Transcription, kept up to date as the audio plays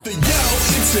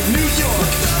into New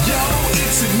York. Yo,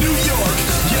 into New York.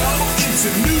 Yo, into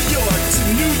New York. To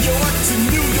New York, to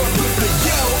New York. With the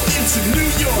yo, into New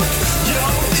York. Yo,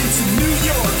 into New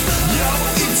York. Yo,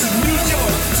 into New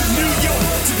York. To New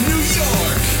York, to New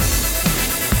York.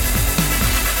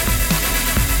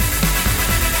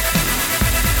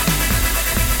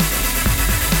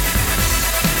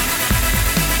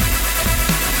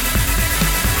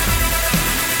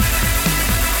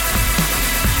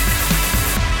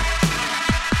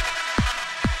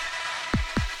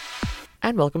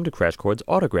 And welcome to Crash Chord's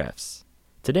Autographs.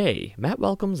 Today, Matt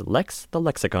welcomes Lex the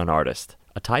Lexicon artist,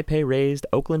 a Taipei-raised,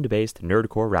 Oakland-based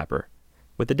nerdcore rapper.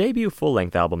 With the debut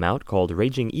full-length album out called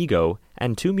Raging Ego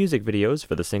and 2 music videos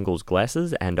for the singles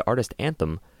Glasses and Artist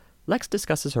Anthem, Lex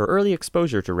discusses her early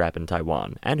exposure to rap in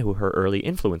Taiwan and who her early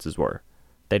influences were.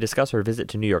 They discuss her visit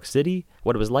to New York City,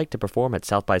 what it was like to perform at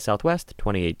South by Southwest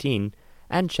 2018,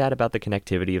 and chat about the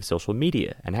connectivity of social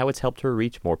media and how it's helped her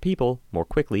reach more people more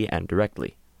quickly and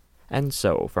directly. And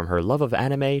so, from her love of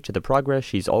anime to the progress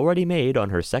she's already made on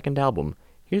her second album,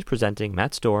 here's presenting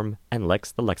Matt Storm and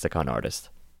Lex the Lexicon artist.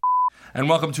 And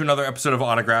welcome to another episode of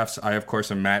Autographs. I, of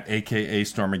course, am Matt, a.k.a.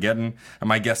 Stormageddon, and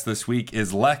my guest this week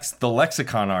is Lex, the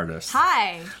Lexicon artist.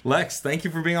 Hi. Lex, thank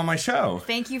you for being on my show.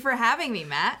 Thank you for having me,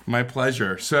 Matt. My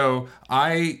pleasure. So,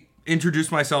 I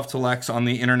introduced myself to Lex on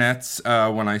the internets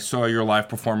when I saw your live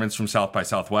performance from South by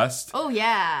Southwest. Oh,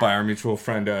 yeah. By our mutual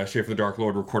friend, Schaefer the Dark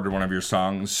Lord, recorded one of your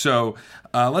songs. So,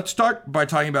 let's start by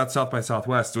talking about South by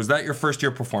Southwest. Was that your first year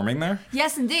performing there?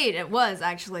 Yes, indeed. It was,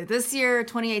 actually. This year,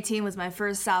 2018, was my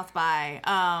first South by.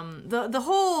 The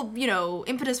whole,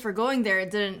 impetus for going there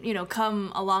didn't,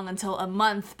 come along until a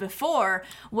month before,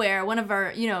 where one of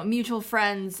our, mutual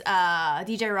friends,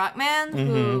 DJ Rockman,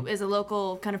 who is a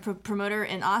local kind of promoter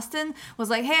in Austin, was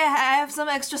like, hey, I have some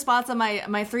extra spots on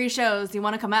my 3 shows. Do you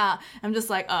want to come out? I'm just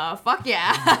like, fuck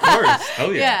yeah. Of course.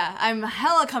 Hell yeah. Yeah, I'm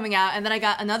hella coming out. And then I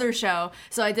got another show.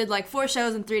 So I did like 4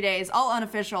 shows in 3 days, all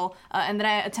unofficial. And then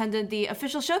I attended the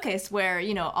official showcase where,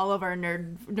 all of our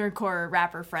nerdcore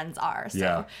rapper friends are.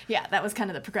 So yeah, that was kind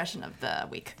of the progression of the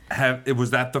week.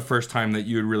 Was that the first time that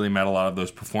you had really met a lot of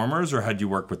those performers, or had you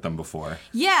worked with them before?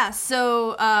 Yeah,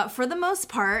 so for the most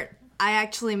part, I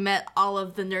actually met all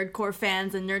of the nerdcore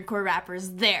fans and nerdcore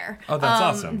rappers there. Oh, that's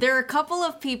awesome. There are a couple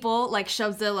of people like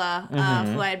Shubzilla,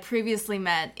 who I had previously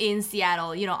met in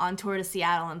Seattle, on tour to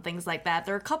Seattle and things like that.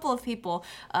 There are a couple of people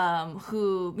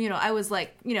who, I was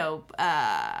like,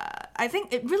 I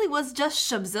think it really was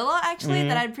just Shubzilla, actually,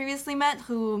 that I'd previously met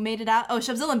who made it out. Oh,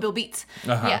 Shubzilla and Bill Beats.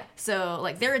 Yeah, so,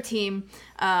 like, they're a team.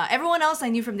 Everyone else I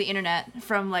knew from the internet,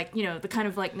 from, like, the kind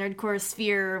of, like, nerdcore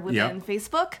sphere within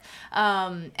Facebook.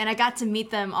 And I got to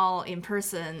meet them all in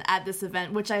person at this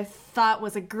event, which I thought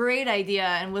was a great idea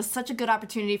and was such a good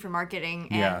opportunity for marketing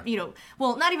and,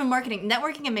 well, not even marketing,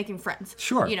 networking and making friends.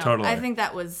 Sure, totally. I think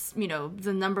that was,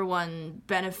 the number one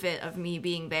benefit of me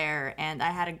being there, and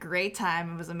I had a great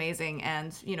time. It was amazing,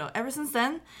 and, ever since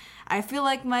then, I feel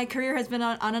like my career has been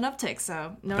on an uptick,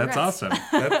 so no regrets. That's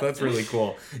awesome. That's really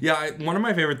cool. Yeah, one of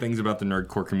my favorite things about the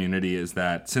nerdcore community is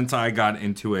that since I got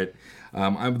into it,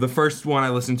 the first one I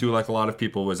listened to, like a lot of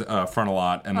people, was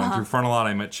Frontalot, and then through Frontalot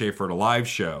I met Schaefer at a live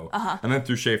show, and then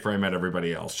through Schaefer I met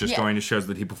everybody else, just going to shows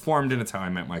that he performed in. It's how I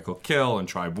met Michael Kill and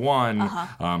Tribe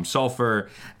One, Sulfur,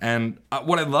 and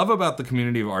what I love about the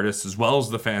community of artists as well as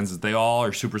the fans is they all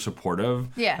are super supportive,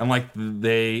 and like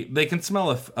they can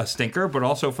smell a stinker, but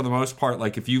also for the most part,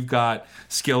 like if you've got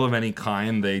skill of any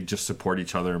kind, they just support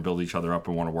each other and build each other up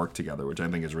and want to work together, which I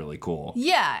think is really cool.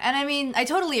 Yeah, and I mean, I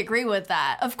totally agree with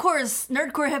that. Of course,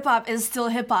 nerdcore hip-hop is still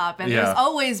hip-hop, and there's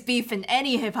always beef in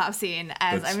any hip-hop scene,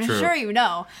 as I'm sure you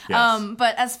know. Yes.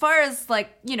 But as far as, like,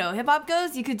 hip-hop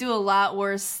goes, you could do a lot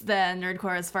worse than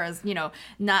nerdcore as far as,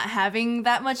 not having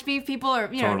that much beef. People are,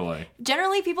 totally.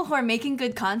 Generally people who are making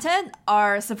good content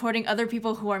are supporting other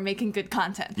people who are making good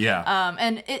content. Yeah.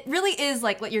 And it really is,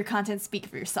 like, let your content speak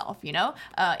for yourself,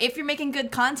 If you're making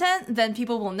good content, then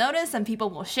people will notice, and people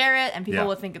will share it, and people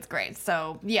will think it's great.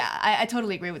 So, yeah, I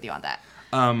totally agree with you on that.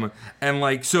 And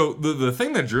like, so the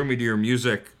thing that drew me to your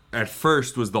music at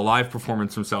first was the live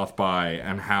performance from South by,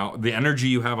 and how the energy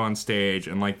you have on stage,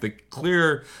 and like the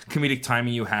clear comedic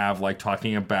timing you have, like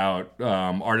talking about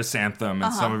Artist Anthem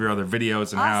and some of your other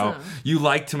videos, and how you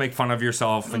like to make fun of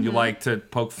yourself and you like to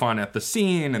poke fun at the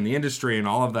scene and the industry and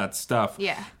all of that stuff.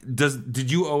 Yeah.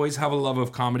 Did you always have a love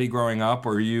of comedy growing up,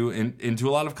 or are you into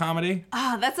a lot of comedy?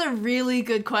 That's a really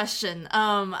good question.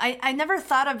 I never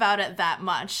thought about it that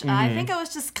much. I think I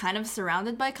was just kind of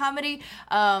surrounded by comedy.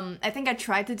 I think I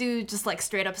tried to do just like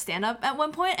straight up stand up at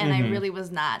one point, and I really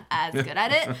was not as good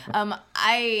at it.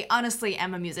 I honestly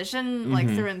am a musician like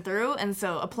through and through, and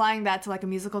so applying that to like a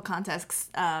musical context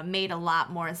made a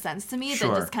lot more sense to me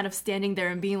than just kind of standing there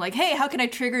and being like, hey, how can I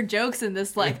trigger jokes in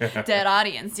this like dead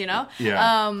audience, you know?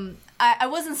 I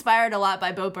was inspired a lot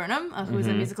by Bo Burnham, who's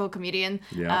a musical comedian,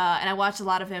 and I watched a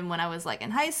lot of him when I was like in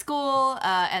high school.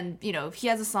 And you know, he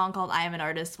has a song called "I Am an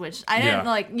Artist," which I didn't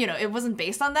like. You know, it wasn't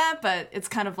based on that, but it's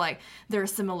kind of like there are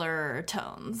similar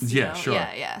tones. You know? Sure,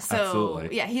 yeah. So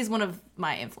absolutely. yeah, he's one of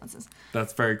my influences.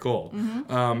 That's very cool.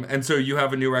 And so you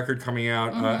have a new record coming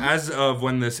out as of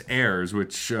when this airs,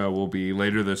 which will be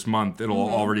later this month. It'll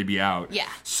already be out. Yeah.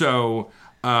 So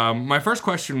my first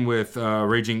question with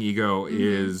Raging Ego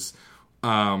is.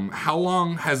 How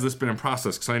long has this been in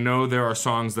process? Because I know there are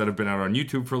songs that have been out on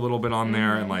YouTube for a little bit on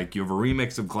there, and like you have a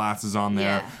remix of Glasses on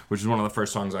there, which is one of the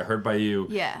first songs I heard by you.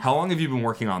 Yeah. How long have you been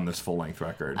working on this full-length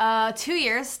record? 2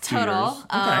 years total. 2 years.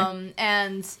 Okay.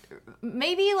 And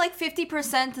maybe like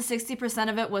 50% to 60%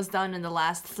 of it was done in the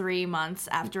last 3 months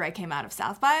after I came out of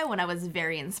South by, when I was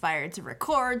very inspired to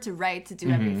record, to write, to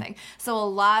do everything. So a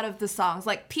lot of the songs,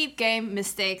 like Peep Game,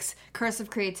 Mistakes, Curse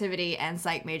of Creativity, and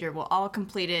Psych Major, were all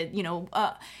completed,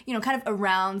 kind of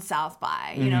around South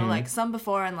by, you know, like some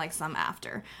before and like some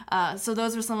after. So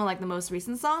those are some of like the most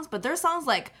recent songs, but there are songs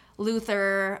like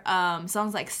Luther,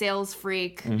 songs like Sales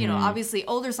Freak, you know, obviously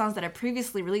older songs that I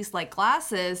previously released like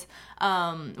Glasses,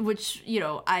 which, you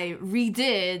know, I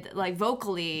redid like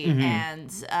vocally and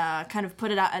kind of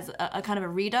put it out as a kind of a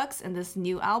redux in this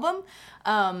new album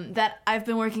that I've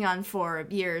been working on for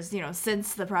years, you know,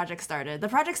 since the project started. The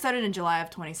project started in July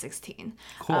of 2016.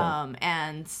 Cool.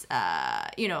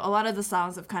 You know, a lot of the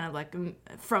songs have kind of like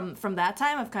from that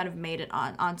time I've kind of made it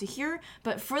onto here,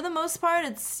 but for the most part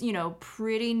it's, you know,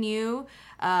 pretty new.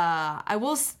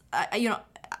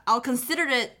 I'll consider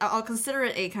it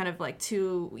a kind of like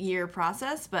 2-year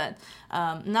process, but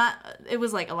it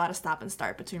was like a lot of stop and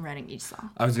start between writing each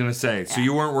song. I was gonna say, so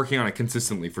you weren't working on it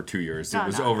consistently for 2 years. It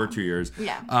was over 2 years.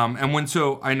 Yeah.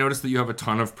 So I noticed that you have a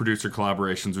ton of producer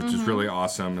collaborations, which is really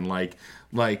awesome. And like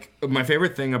my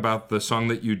favorite thing about the song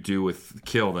that you do with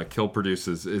Kill, that Kill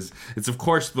produces, is it's of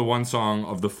course the one song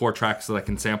of the 4 tracks that I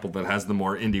can sample that has the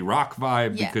more indie rock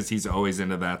vibe, because he's always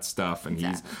into that stuff, and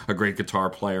he's a great guitar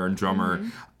player and drummer.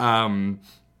 And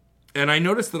I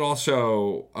noticed that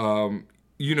also,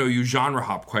 you know, you genre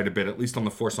hop quite a bit, at least on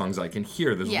the 4 songs I can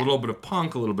hear. There's a little bit of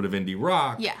punk, a little bit of indie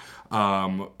rock,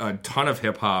 a ton of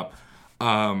hip hop.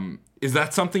 Is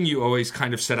that something you always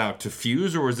kind of set out to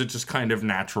fuse, or is it just kind of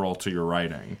natural to your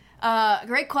writing?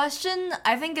 Great question.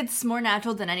 I think it's more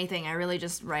natural than anything. I really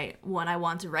just write what I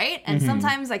want to write, and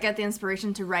sometimes I get the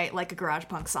inspiration to write like a garage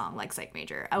punk song like Psych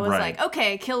Major. I was like,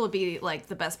 okay, Kill would be like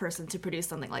the best person to produce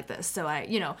something like this. So I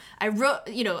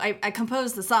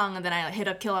composed the song, and then I hit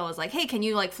up Kill. I was like, hey, can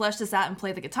you like flesh this out and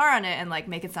play the guitar on it and like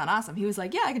make it sound awesome? He was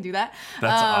like, yeah, I can do that.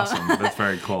 That's awesome. That's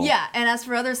very cool. Yeah, and as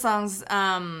for other songs,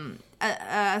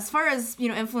 as far as, you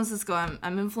know, influences go,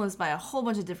 I'm influenced by a whole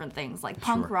bunch of different things, like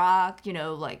punk rock, you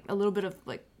know, like a little bit of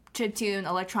like chiptune,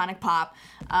 electronic pop,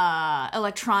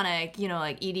 electronic, you know,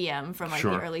 like EDM from like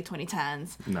the early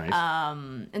 2010s.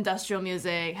 Nice. Industrial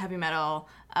music, heavy metal.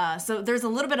 So there's a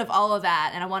little bit of all of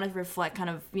that, and I wanted to reflect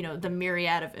kind of, you know, the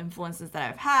myriad of influences that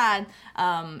I've had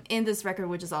in this record,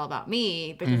 which is all about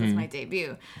me, because it's my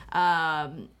debut.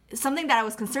 Something that I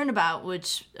was concerned about,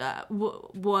 which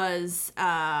was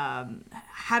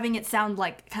having it sound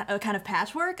like a kind of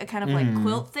patchwork, a kind of like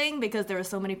quilt thing, because there were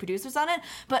so many producers on it.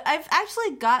 But I've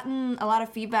actually gotten a lot of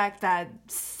feedback that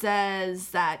says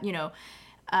that, you know,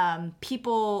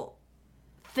 people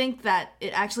think that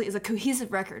it actually is a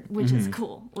cohesive record, which is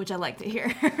cool, which I like to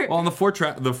hear. Well, on the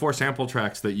 4 sample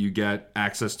tracks that you get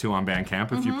access to on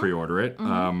Bandcamp if you pre-order it,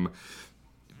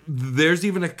 there's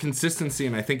even a consistency,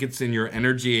 and I think it's in your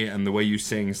energy and the way you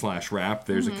sing / rap.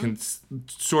 There's a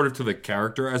sort of to the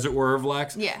character, as it were, of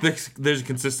Lex. Yeah. There's a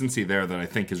consistency there that I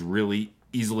think is really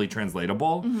easily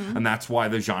translatable, and that's why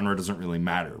the genre doesn't really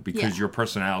matter, because your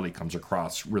personality comes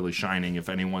across really shining. If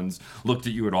anyone's looked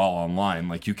at you at all online,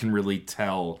 like, you can really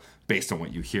tell based on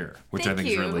what you hear, which I think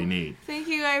is really neat. Thank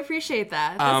you. I appreciate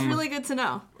that. That's really good to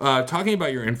know. Talking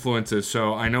about your influences,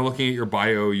 so I know, looking at your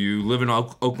bio, you live in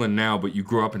Oakland now, but you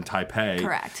grew up in Taipei.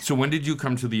 Correct. So when did you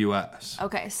come to the U.S.?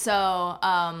 Okay, so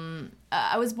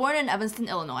I was born in Evanston,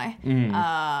 Illinois.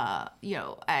 You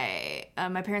know,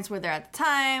 my parents were there at the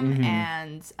time,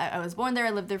 and I was born there.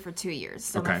 I lived there for 2 years.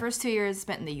 So my first 2 years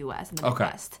spent in the U.S. in the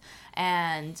Midwest.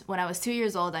 And when I was 2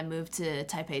 years old, I moved to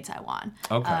Taipei, Taiwan.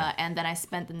 And then I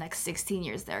spent the next 16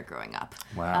 years there growing up.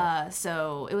 Wow.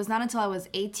 So it was not until I was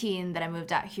 18 that I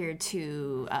moved out here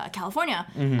to California.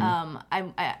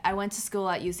 I went to school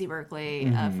at UC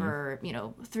Berkeley for,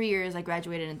 3 years. I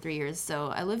graduated in 3 years. So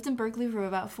I lived in Berkeley for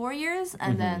about 4 years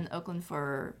and then Oakland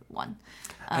for 1.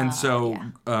 And so,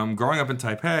 growing up in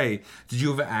Taipei, did you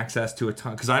have access to a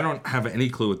ton? Because I don't have any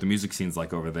clue what the music scene's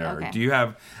like over there. Okay. Do you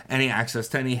have any access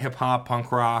to any hip hop,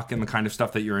 punk rock, and the kind of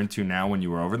stuff that you're into now when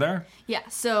you were over there? Yeah.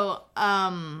 So,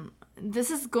 this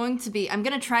is going to be. I'm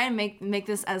going to try and make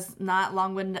this as not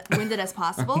long-winded as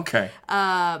possible. Okay.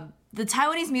 The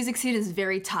Taiwanese music scene is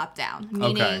very top-down,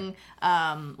 meaning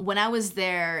when I was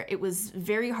there, it was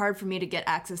very hard for me to get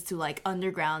access to, like,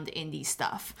 underground indie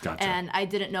stuff. Gotcha. And I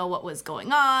didn't know what was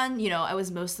going on. You know, I was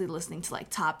mostly listening to, like,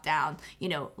 top-down,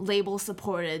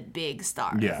 label-supported big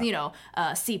stars.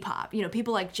 Yeah. C-pop,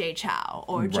 people like Jay Chou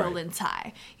or Jolin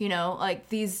Tai. Like,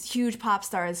 these huge pop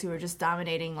stars who are just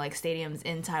dominating, like, stadiums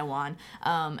in Taiwan.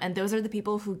 And those are the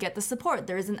people who get the support.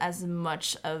 There isn't as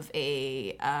much of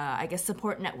a,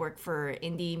 support network for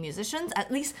indie musicians,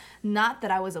 at least not that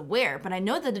I was aware, but I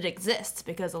know that it exists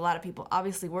because a lot of people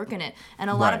obviously work in it, and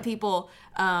a lot of people,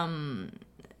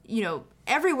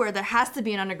 everywhere there has to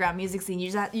be an underground music scene.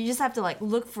 You just have to, like,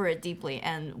 look for it deeply,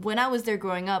 and when I was there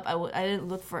growing up, I didn't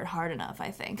look for it hard enough, I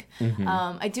think.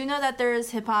 I do know that there's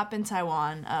hip-hop in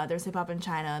Taiwan, there's hip-hop in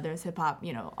China, there's hip-hop,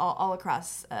 all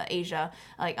across Asia,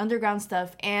 like underground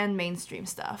stuff and mainstream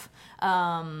stuff.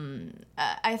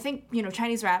 I think,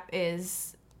 Chinese rap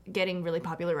is getting really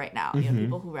popular right now.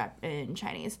 People who rap in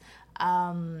Chinese.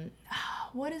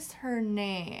 What is her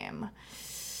name?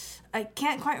 I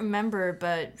can't quite remember,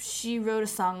 but she wrote a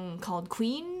song called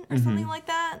Queen or something like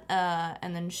that.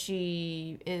 And then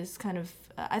she is kind of,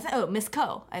 Miss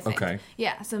Ko, I think. Okay.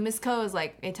 Yeah, so Miss Ko is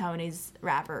like a Taiwanese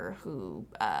rapper who,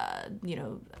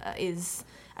 is,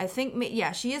 I think,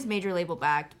 she is major label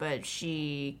backed, but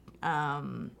she,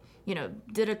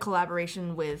 did a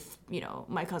collaboration with,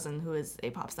 my cousin who is a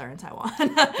pop star in Taiwan.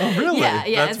 Oh, really? Yeah,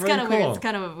 That's it's really kind of cool. weird. It's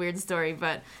kind of a weird story,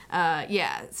 but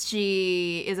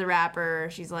she is a rapper.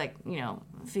 She's like,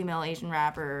 female Asian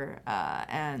rapper,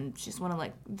 and she's one of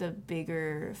like the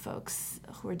bigger folks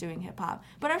who are doing hip hop.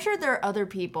 But I'm sure there are other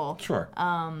people. Sure.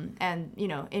 And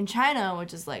in China,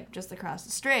 which is like just across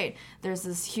the strait, there's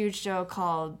this huge show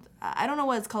called, I don't know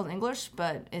what it's called in English,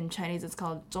 but in Chinese it's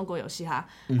called 中国有嘻哈,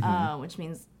 which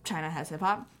means China has hip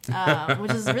hop,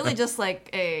 which is really just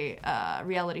like a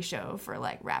reality show for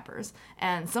like rappers.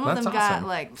 And some of them got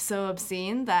like so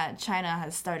obscene that China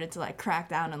has started to like crack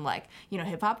down on like,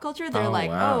 hip hop culture. They're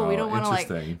wow. we don't want to like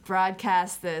Interesting.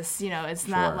 broadcast this, it's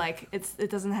not like it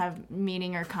doesn't have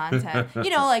meaning or content,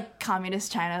 like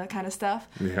communist China kind of stuff.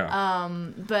 Yeah.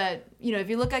 But if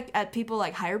you look at people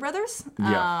like Higher Brothers,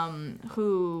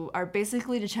 who are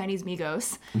basically the Chinese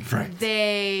Migos, Right.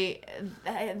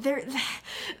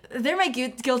 they're my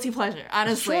guilty pleasure,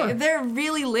 honestly. Sure. They're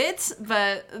really lit,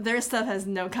 but their stuff has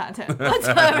no content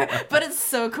whatsoever. But it's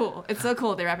so cool. It's so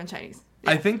cool they rap in Chinese.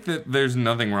 I think that there's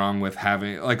nothing wrong with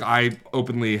having, like, I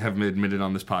openly have admitted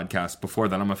on this podcast before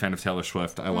that I'm a fan of Taylor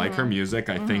Swift. I like her music.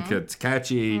 I think it's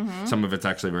catchy. Some of it's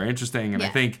actually very interesting. And I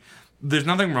think there's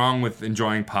nothing wrong with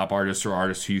enjoying pop artists or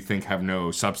artists who you think have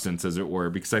no substance, as it were,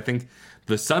 because I think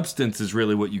the substance is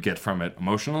really what you get from it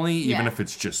emotionally, even if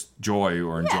it's just joy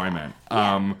or enjoyment.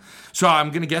 So I'm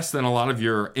going to guess then a lot of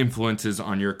your influences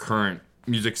on your current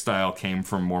music style came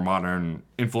from more modern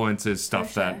influences,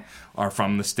 stuff that are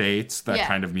from the States, that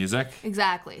kind of music.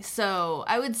 Exactly. So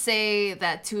I would say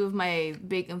that two of my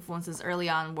big influences early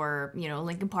on were,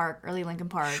 Linkin Park, early Linkin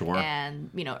Park, and,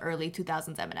 early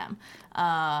 2000s Eminem.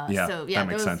 That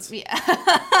makes sense. Yeah.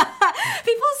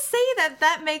 People say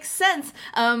that makes sense.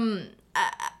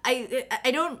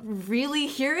 I don't really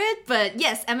hear it, but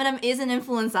yes, Eminem is an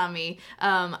influence on me.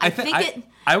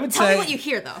 I would tell me what you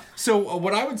hear though. So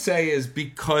what I would say is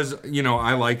because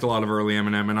I liked a lot of early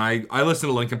Eminem, and I listened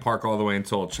to Linkin Park all the way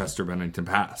until Chester Bennington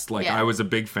passed. I was a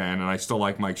big fan, and I still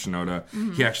like Mike Shinoda.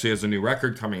 He actually has a new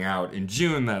record coming out in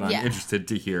June that I'm interested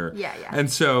to hear. Yeah.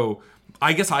 And so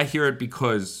I guess I hear it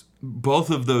because both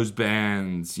of those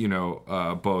bands,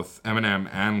 both Eminem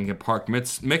and Linkin Park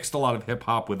mixed a lot of hip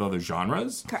hop with other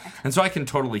genres. Correct. And so I can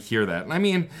totally hear that. And I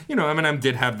mean, Eminem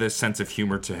did have this sense of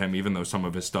humor to him, even though some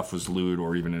of his stuff was lewd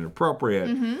or even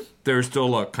inappropriate. There's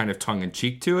still a kind of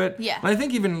tongue-in-cheek to it. Yeah. And I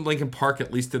think even Linkin Park,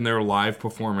 at least in their live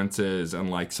performances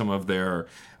and like some of their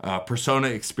Persona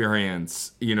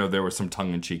experience, there was some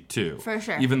tongue-in-cheek too. For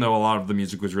sure. Even though a lot of the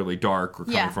music was really dark or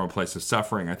coming Yeah. from a place of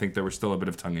suffering, I think there was still a bit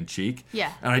of tongue-in-cheek.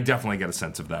 Yeah. And I definitely get a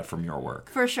sense of that from your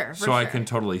work. For sure. So I can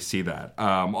totally see that.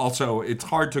 Also, it's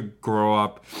hard to grow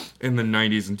up in the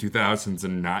 90s and 2000s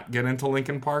and not get into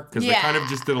Linkin Park because they kind of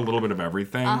just did a little bit of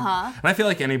everything. And I feel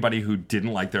like anybody who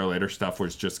didn't like their later stuff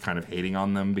was just kind of hating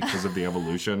on them because of the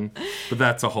evolution. But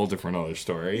that's a whole different other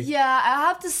story. Yeah, I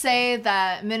have to say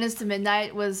that Minutes to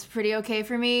Midnight was pretty okay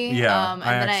for me. Yeah, and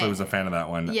I then actually was a fan of that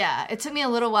one. Yeah, it took me a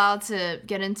little while to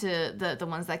get into the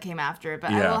ones that came after,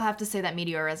 but I will have to say that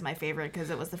Meteora is my favorite because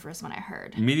it was the first one I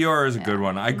heard. Meteora is a good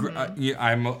one.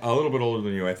 I'm a little bit older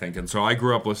than you, I think, and so I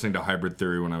grew up listening to Hybrid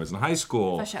Theory when I was in high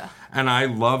school. For sure. And I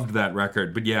loved that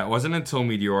record. But yeah, it wasn't until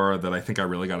Meteora that I think I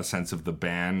really got a sense of the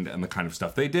band and the kind of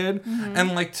stuff they did.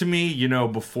 And like to me,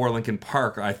 before Linkin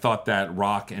Park, I thought that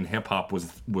rock and hip hop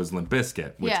was Limp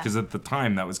Bizkit, which because at the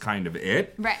time that was kind of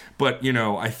it. Right. But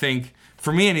I think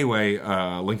for me anyway,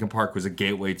 Linkin Park was a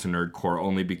gateway to nerdcore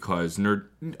only because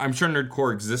I'm sure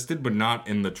nerdcore existed, but not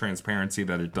in the transparency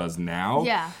that it does now.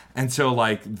 Yeah. And so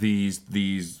like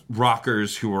these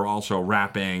rockers who were also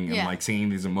rapping and like singing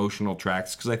these emotional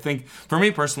tracks, because I think for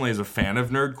me personally as a fan of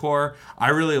nerdcore, I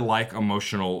really like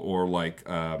emotional or like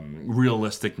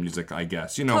realistic music, I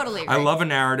guess. Totally I right. love a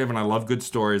narrative and I love good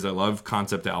stories. I love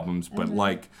concept albums, but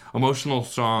like emotional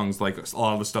songs, like a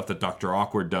lot of the stuff that Dr.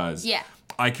 Awkward does. Yeah.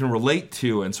 I can relate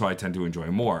to, and so I tend to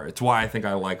enjoy more. It's why I think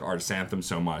I like Artist Anthem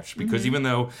so much, because even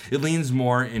though it leans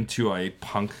more into a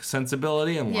punk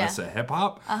sensibility and less a hip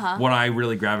hop, what I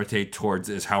really gravitate towards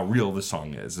is how real the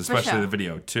song is, especially the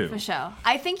video too. For sure.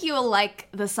 I think you will like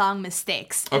the song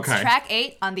Mistakes. It's Okay. track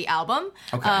 8 on the album.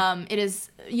 Okay. It is,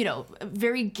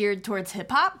 very geared towards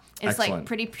hip hop. It's like Excellent.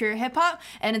 pretty pure hip hop,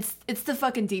 and it's the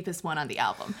fucking deepest one on the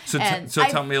album. So,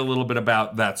 tell me a little bit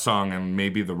about that song and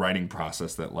maybe the writing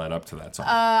process that led up to that song.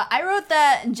 I wrote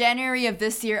that in January of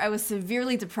this year. I was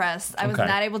severely depressed. I was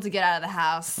not able to get out of the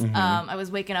house. I was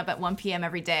waking up at 1 p.m.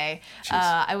 every day.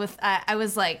 I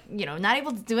was like, not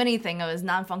able to do anything. I was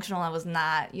non-functional. I was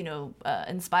not,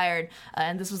 inspired.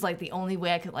 And this was like the only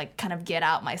way I could like kind of get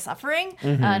out my suffering.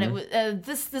 And it was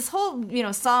this whole,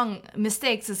 song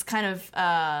Mistakes is kind of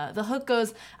the hook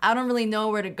goes, I don't really know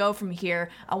where to go from here.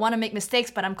 I want to make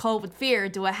mistakes, but I'm cold with fear.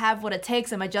 Do I have what it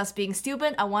takes? Am I just being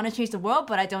stupid? I want to change the world,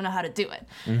 but I don't know how to do it.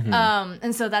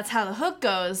 And so that's how the hook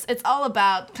goes. It's all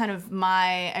about kind of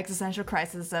my existential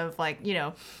crisis of like,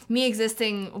 me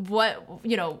existing. What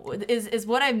is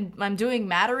what I'm doing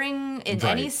mattering in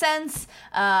any sense?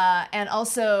 And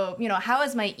also, how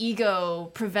has my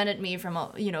ego prevented me from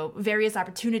various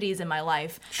opportunities in my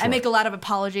life? Sure. I make a lot of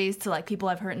apologies to like people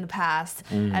I've hurt in the past.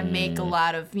 I make a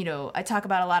lot of, I talk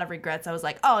about a lot of regrets. I was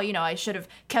like, I should have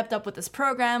kept up with this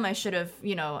program. I should have,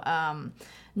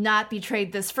 not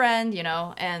betrayed this friend,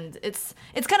 and it's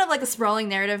kind of like a sprawling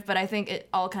narrative, but I think it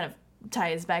all kind of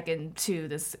ties back into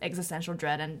this existential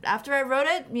dread. And after I wrote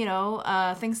it,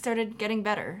 things started getting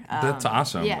better. That's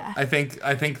awesome. Yeah. I think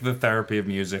the therapy of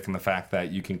music and the fact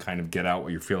that you can kind of get out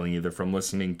what you're feeling either from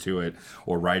listening to it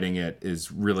or writing it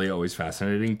is really always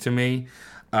fascinating to me.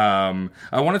 I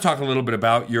want to talk a little bit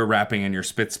about your rapping and your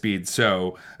spit speed.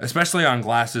 So, especially on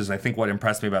Glasses, I think what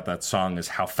impressed me about that song is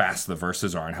how fast the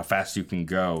verses are and how fast you can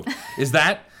go. Is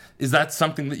that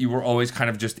something that you were always kind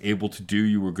of just able to do?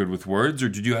 You were good with words, or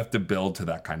did you have to build to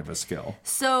that kind of a skill?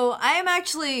 So I am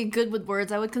actually good with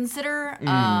words, I would consider.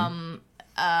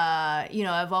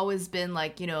 I've always been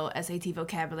like, SAT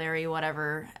vocabulary,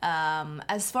 whatever.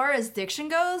 As far as diction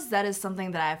goes, that is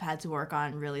something that I've had to work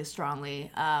on really strongly.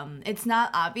 It's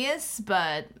not obvious,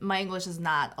 but my English has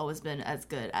not always been as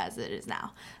good as it is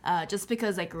now. Just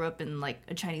because I grew up in like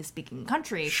a Chinese speaking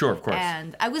country. Sure, of course.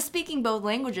 And I was speaking both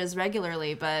languages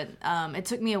regularly, but it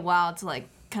took me a while to like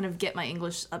kind of get my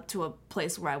English up to a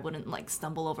place where I wouldn't like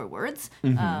stumble over words.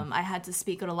 I had to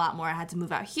speak it a lot more. I had to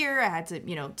move out here. I had to,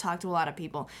 talk to a lot of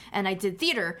people. And I did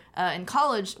theater in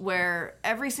college where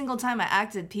every single time I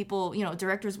acted, people,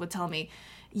 directors would tell me,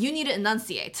 you need to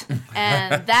enunciate.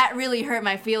 And that really hurt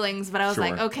my feelings, but I was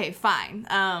like, okay, fine.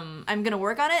 I'm going to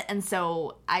work on it. And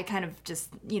so I kind of just,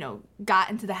 got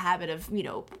into the habit of,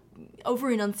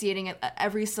 over enunciating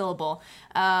every syllable.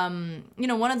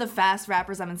 One of the fast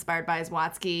rappers I'm inspired by is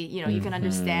Watsky. You can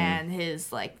understand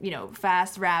his like,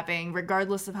 fast rapping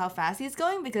regardless of how fast he's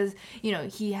going because,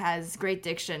 he has great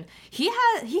diction. He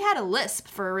had a lisp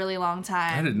for a really long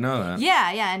time. I didn't know that.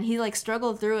 Yeah, and he like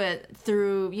struggled through it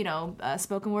through,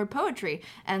 spoken word poetry.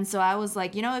 And so I was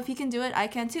like, if he can do it, I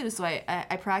can too. So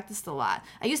I practiced a lot.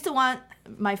 I used to want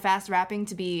my fast rapping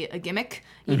to be a gimmick,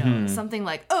 something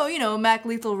like, Mac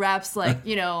Lethal raps drops like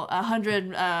 100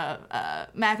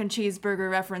 mac and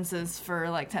cheeseburger references for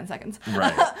like 10 seconds.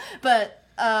 Right. But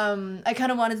I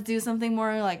kind of wanted to do something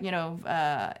more like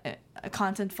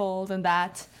contentful than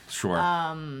that. Sure.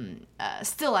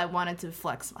 Still, I wanted to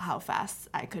flex how fast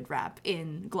I could rap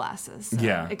in glasses. So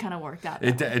Yeah. it kind of worked out.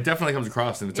 It definitely comes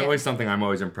across, and it's Yeah. always something I'm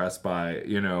always impressed by.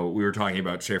 We were talking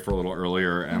about Schaefer a little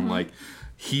earlier, and like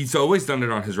he's always done it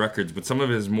on his records, but some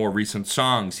of his more recent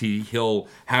songs, he'll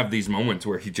have these moments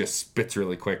where he just spits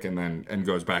really quick and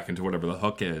goes back into whatever the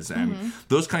hook is, and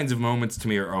those kinds of moments to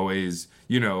me are always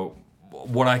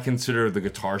what I consider the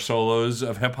guitar solos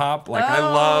of hip hop. Like I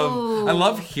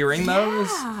love hearing those.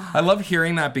 I love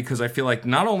hearing that because I feel like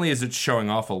not only is it showing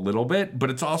off a little bit, but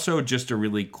it's also just a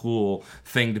really cool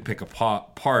thing to pick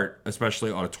apart, especially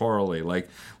auditorily. Like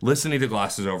listening to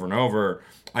Glasses over and over,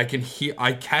 I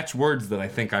catch words that I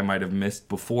think I might have missed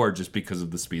before just because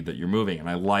of the speed that you're moving. And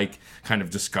I like kind of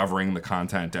discovering the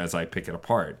content as I pick it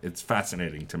apart. It's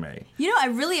fascinating to me. I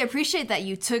really appreciate that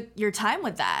you took your time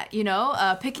with that.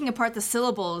 Picking apart the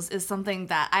syllables is something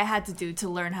that I had to do to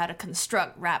learn how to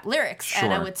construct rap lyrics. Sure.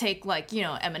 And I would take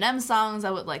Eminem songs.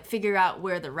 I would figure out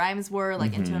where the rhymes were,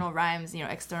 like internal rhymes,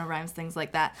 external rhymes, things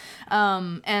like that.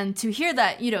 And to hear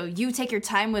that, you take your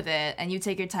time with it and you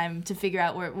take your time to figure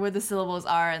out where the syllables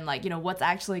are and what's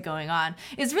actually going on.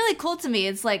 It's really cool to me.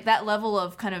 It's like that level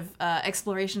of kind of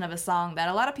exploration of a song that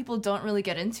a lot of people don't really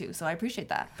get into. So I appreciate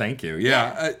that. Thank you.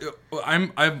 Yeah.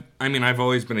 I've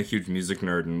always been a huge music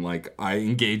nerd, and like I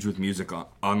engage with music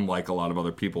unlike a lot of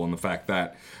other people in the fact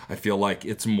that I feel like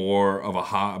it's more of a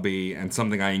hobby and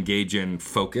something I engage in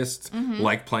focused,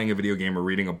 like playing a video game or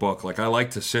reading a book. Like I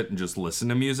like to sit and just listen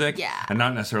to music and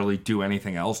not necessarily do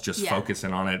anything else, just focus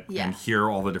in on it and hear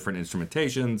all the different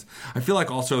instrumentations. I feel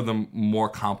like also the more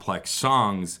complex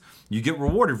songs, you get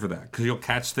rewarded for that because you'll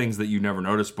catch things that you never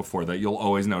noticed before that you'll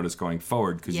always notice going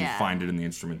forward because you find it in the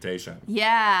instrumentation.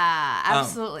 Yeah,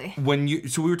 absolutely.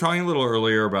 So we were talking a little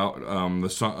earlier about the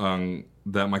song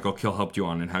that Michael Kill helped you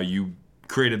on and how you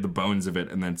created the bones of it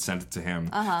and then sent it to him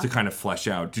to kind of flesh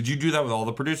out. Did you do that with all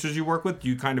the producers you work with? Do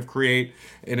you kind of create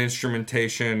an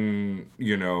instrumentation,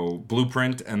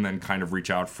 blueprint and then kind of reach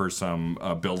out for some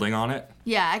building on it?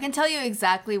 Yeah, I can tell you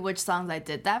exactly which songs I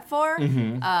did that for.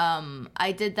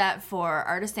 I did that for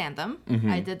Artist Anthem,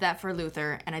 I did that for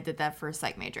Luther, and I did that for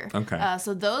Psych Major. Okay.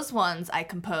 So those ones I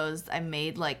composed, I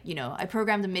made I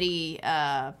programmed a MIDI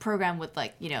program with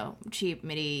cheap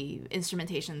MIDI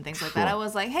instrumentation and things like that. I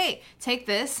was like, hey, take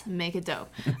this, make it dope.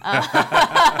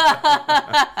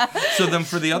 So then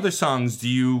for the other songs, do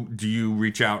you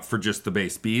reach out for just the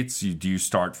bass beats? Do you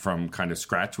start from kind of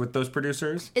scratch with those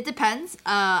producers? It depends.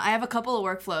 I have a couple of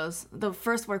workflows. The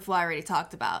first workflow I already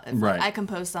talked about. It's Right. I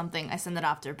compose something, I send it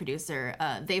off to a producer,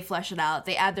 they flesh it out,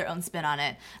 they add their own spin on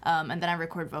it, and then I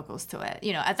record vocals to it.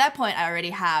 At that point I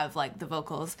already have the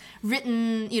vocals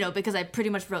written, because I pretty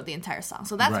much wrote the entire song.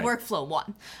 So that's Right. workflow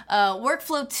 1.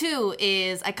 Workflow 2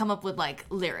 is I come up with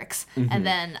lyrics, and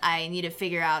then I need to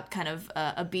figure out kind of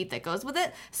a beat that goes with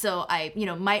it. So I,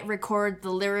 might record the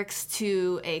lyrics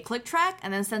to a click track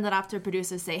and then send it off to a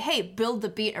producer, say, hey, build the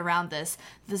beat around this.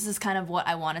 This is kind of what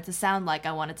I want it to sound like.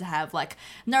 I want it to have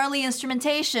gnarly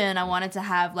instrumentation. I want it to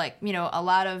have a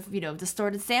lot of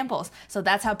distorted samples. So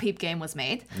that's how Peep Game was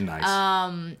made. Nice.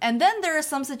 And then there are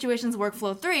some situations,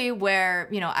 workflow 3, where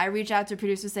I reach out to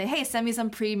producers, say, hey, send me some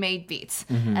pre-made beats,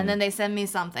 and then they send me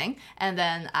something, and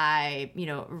then I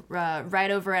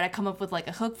write over it. I come up with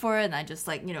a hook for it, and I just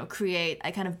create.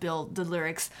 I kind of build the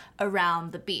lyrics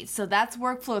around the beats. So that's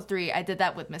workflow 3. I did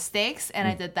that with Mistakes, and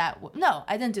I did that. No,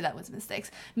 I didn't do that with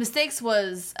Mistakes. Mistakes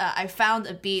was I found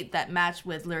a beat that matched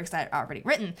with lyrics I had already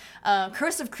written.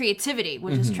 Curse of Creativity,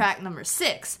 which is track number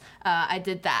 6, I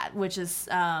did that, which is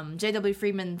J.W.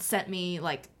 Freeman sent me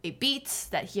a beat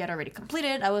that he had already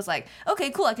completed. I was like,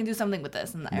 okay, cool, I can do something with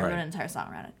this, and I wrote an entire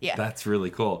song around it. Yeah, that's really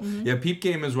cool. Yeah, Peep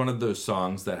Game is one of those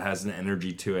songs that has an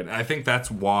energy to it. I think that's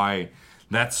why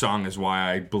that song is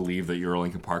why I believe that you're a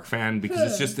Linkin Park fan,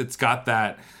 because it's got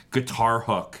that guitar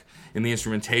hook in the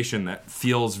instrumentation that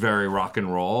feels very rock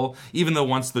and roll, even though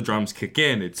once the drums kick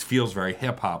in, it feels very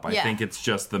hip-hop. I think it's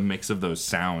just the mix of those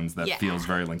sounds that feels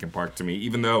very Linkin Park to me,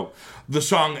 even though the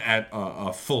song at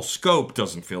a full scope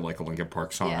doesn't feel like a Linkin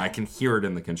Park song. I can hear it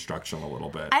in the construction a little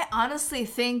bit. I honestly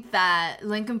think that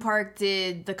Linkin Park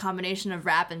did the combination of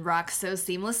rap and rock so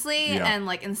seamlessly and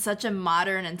in such a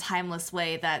modern and timeless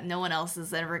way that no one else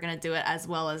is ever going to do it as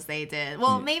well as they did.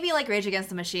 Well, maybe Rage Against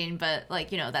the Machine, but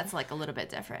that's a little bit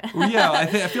different. Yeah,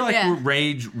 I feel like Yeah.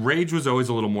 Rage was always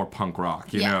a little more punk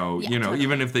rock, you know, totally.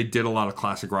 even if they did a lot of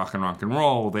classic rock and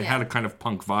roll, they had a kind of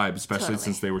punk vibe, especially Totally.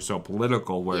 since they were so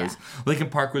political, whereas Linkin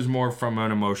Park was more from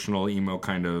an emotional emo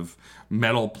kind of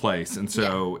metal place, and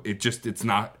so it's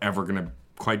not ever going to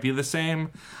quite be the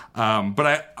same.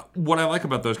 But what I like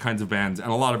about those kinds of bands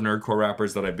and a lot of nerdcore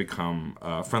rappers that I've become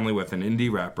friendly with and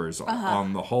indie rappers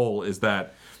on the whole is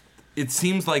that it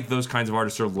seems like those kinds of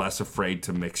artists are less afraid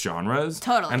to mix genres.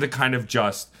 Totally. And to kind of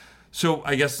just... So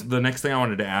I guess the next thing I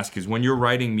wanted to ask is when you're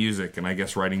writing music, and I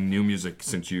guess writing new music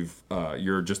since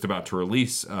you're just about to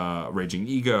release Raging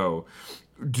Ego,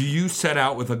 do you set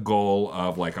out with a goal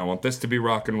of like, I want this to be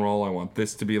rock and roll, I want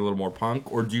this to be a little more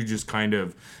punk, or do you just kind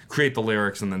of create the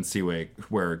lyrics and then see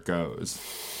where it goes?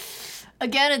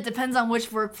 Again, it depends on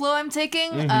which workflow I'm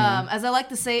taking. As I like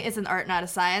to say, it's an art, not a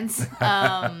science.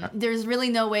 There's really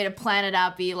no way to plan it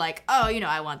out, be like, oh,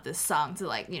 I want this song to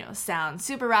like, sound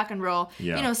super rock and roll.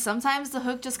 Yeah. Sometimes the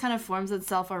hook just kind of forms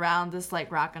itself around this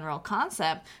like rock and roll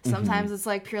concept. Sometimes it's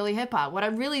like purely hip hop. What I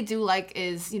really do like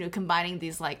is, combining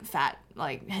these like fat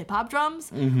like hip hop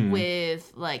drums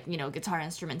with like guitar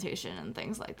instrumentation and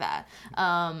things like that.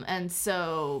 And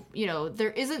so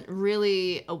there isn't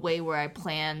really a way where I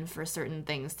plan for certain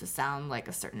things to sound like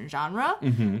a certain genre.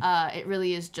 It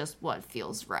really is just what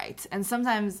feels right. And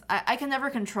sometimes I can never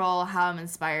control how I'm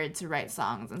inspired to write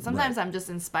songs. And sometimes I'm just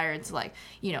inspired to like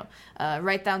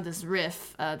write down this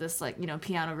riff, this like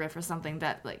piano riff or something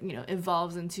that like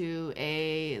evolves into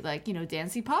a like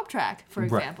dancey pop track, for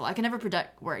example. I can never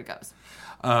predict where it goes.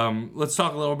 Let's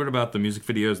talk a little bit about the music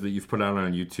videos that you've put out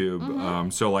on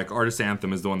YouTube. So like Artist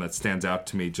Anthem is the one that stands out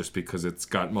to me just because it's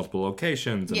got multiple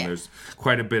locations and there's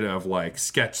quite a bit of like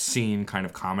sketch scene kind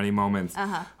of comedy moments.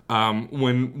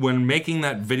 When making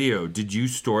that video, did you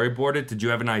storyboard it? Did you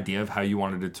have an idea of how you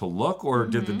wanted it to look, or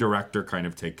did the director kind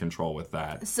of take control with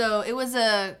that? So it was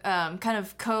a kind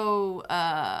of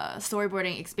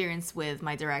storyboarding experience with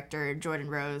my director, Jordan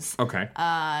Rose. Okay.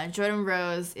 Jordan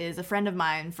Rose is a friend of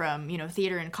mine from,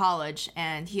 theater in college,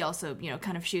 and he also,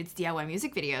 kind of shoots DIY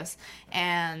music videos.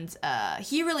 And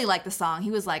he really liked the song.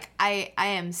 He was like, I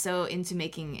am so into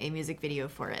making a music video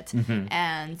for it.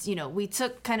 And, we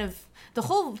took kind of... The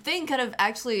whole thing kind of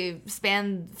actually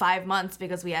spanned 5 months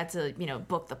because we had to,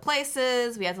 book the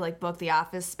places, we had to like book the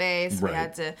office space, we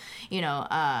had to,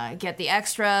 get the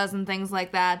extras and things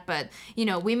like that. But,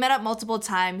 we met up multiple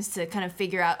times to kind of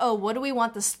figure out, what do we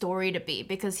want the story to be?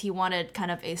 Because he wanted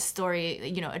kind of a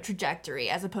story, a trajectory,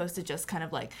 as opposed to just kind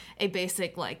of like a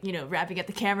basic, like, rapping at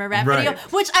the camera rap video,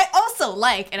 which I also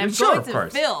like, and I'm going to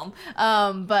film.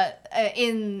 But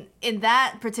in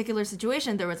that particular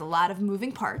situation, there was a lot of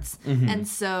moving parts. And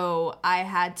so I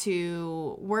had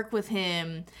to work with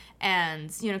him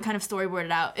and, kind of storyboard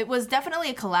it out. It was definitely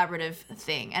a collaborative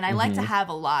thing. And I like to have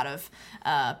a lot of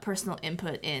personal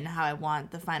input in how I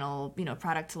want the final,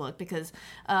 product to look, because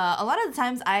a lot of the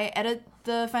times I edit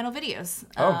the final videos.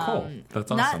 Oh, cool. That's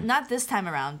awesome. Not this time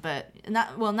around, but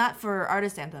not for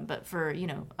Artist Anthem, but for,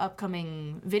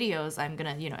 upcoming videos, I'm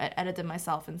going to, edit them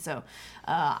myself. And so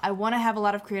I want to have a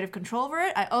lot of creative control over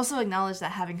it. I also acknowledge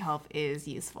that having help is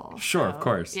useful. Sure, so, of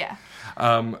course. Yeah.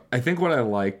 I think what I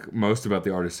like most about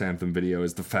the Artist Anthem video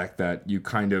is the fact that you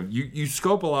kind of, you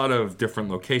scope a lot of different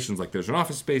locations. Like there's an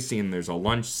office space scene, there's a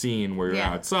lunch scene where you're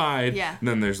outside, and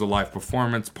then there's the live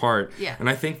performance part. Yeah. And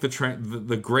I think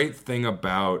the great thing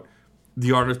about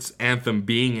the Artist Anthem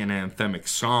being an anthemic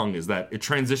song is that it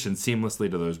transitions seamlessly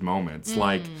to those moments.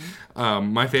 Like,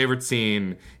 my favorite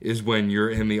scene is when you're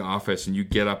in the office and you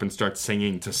get up and start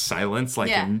singing to silence,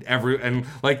 like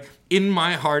in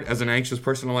my heart as an anxious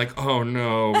person, I'm like, oh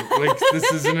no, like this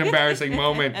is an embarrassing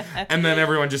moment. And then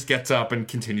everyone just gets up and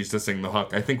continues to sing the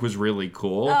hook. I think was really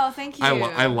cool. Oh, thank you.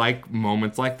 I like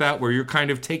moments like that where you're kind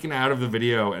of taken out of the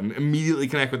video and immediately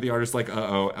connect with the artist, like,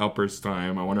 outburst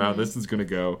time. I wonder how this is going to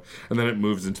go. And then it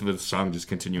moves into the song just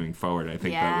continuing forward. I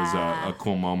think that was a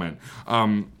cool moment.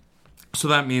 So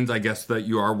that means, I guess, that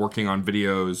you are working on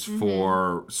videos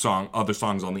for other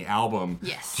songs on the album.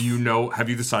 Yes. Have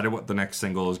you decided what the next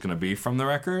single is going to be from the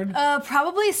record?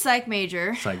 Probably Psych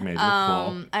Major. Psych Major,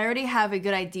 cool. I already have a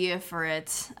good idea for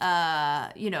it.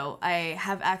 I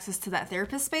have access to that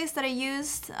therapist space that I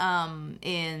used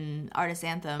in Artist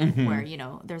Anthem, where,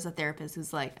 there's a therapist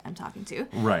who's like, I'm talking to.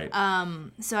 Right.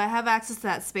 So I have access to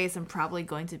that space. I'm probably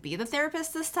going to be the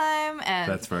therapist this time.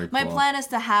 And that's very cool. My plan is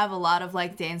to have a lot of,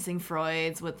 like, dancing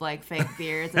with like fake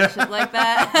beards and shit like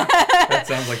that. That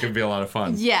sounds like it'd be a lot of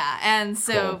fun. Yeah, and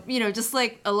so cool. Just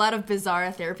like a lot of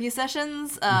bizarre therapy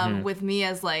sessions with me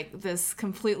as like this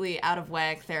completely out of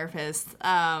whack therapist,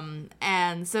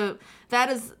 and so that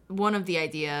is one of the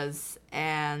ideas.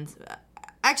 And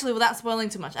Actually, without spoiling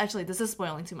too much. Actually, this is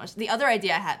spoiling too much. The other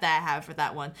idea that I have for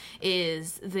that one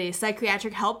is the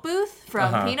psychiatric help booth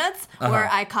from Peanuts, where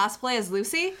I cosplay as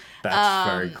Lucy.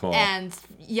 That's very cool. And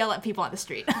yell at people on the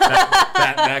street.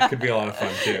 That could be a lot of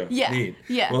fun too. Yeah. Neat.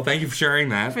 Yeah. Well, thank you for sharing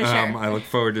that. For sure. I look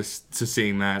forward to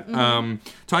seeing that.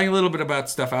 Talking a little bit about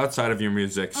stuff outside of your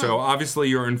music. So obviously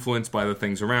you're influenced by the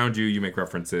things around you. You make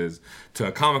references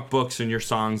to comic books in your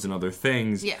songs and other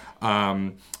things. Yeah.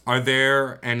 Are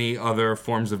there any other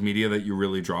forms of media that you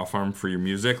really draw from for your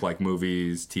music, like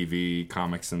movies, TV,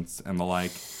 comics, and the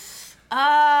like?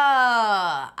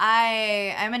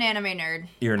 I'm an anime nerd.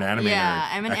 You're an anime nerd. Yeah,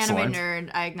 I'm an Excellent. anime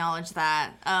nerd. I acknowledge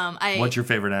that. What's your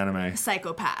favorite anime?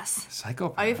 Psycho-Pass.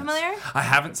 Psycho-Pass. Are you familiar? I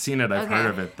haven't seen it. I've Okay. heard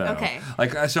of it though. Okay.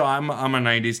 Like, so I'm a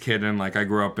 '90s kid, and like I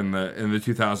grew up in the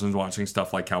 2000s watching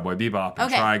stuff like Cowboy Bebop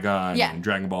and Okay. Trigun Yeah. and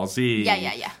Dragon Ball Z.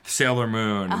 Yeah. Sailor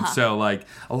Moon. And so like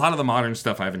a lot of the modern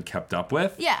stuff I haven't kept up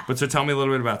with. Yeah. But so tell me a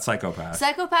little bit about Psycho-Pass.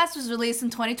 Psycho-Pass was released in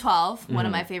 2012, one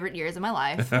of my favorite years of my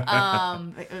life.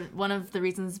 One of the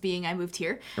reasons being I moved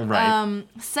here. Right.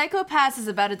 Psycho-Pass is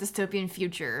about a dystopian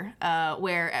future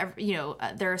where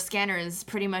there are scanners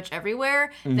pretty much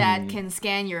everywhere that can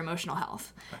scan your emotional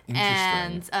health.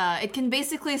 And it can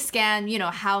basically scan,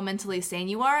 how mentally sane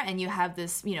you are, and you have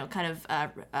this, kind of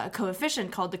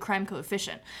coefficient called the crime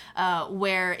coefficient,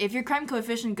 where if your crime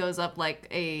coefficient goes up like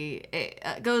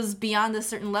goes beyond a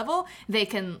certain level, they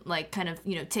can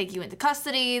take you into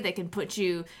custody. They can put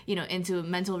you, into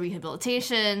mental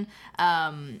rehabilitation.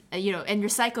 And your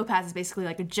Psycho-Pass is basically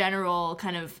like a general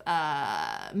kind of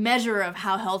measure of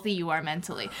how healthy you are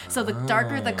mentally. So the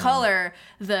darker the color,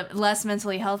 the less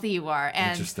mentally healthy you are.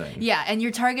 And Interesting. Yeah, and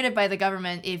you're targeted by the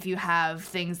government if you have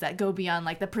things that go beyond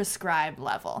like the prescribed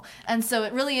level. And so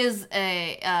it really is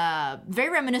a very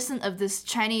reminiscent of this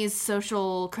Chinese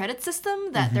social credit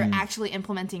system that they're actually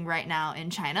implementing right now in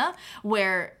China,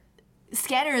 where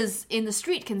scanners in the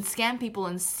street can scan people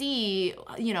and see,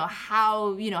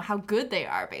 how good they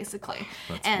are, basically.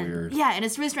 That's and weird. Yeah, and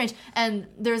it's really strange. And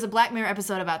there's a Black Mirror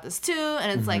episode about this too,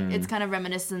 and it's like it's kind of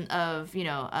reminiscent of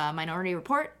Minority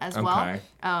Report as well.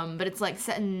 But it's like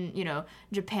set in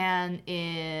Japan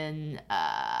in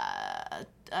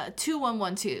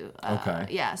 2112.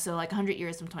 Yeah, so like 100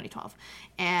 years from 2012.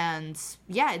 And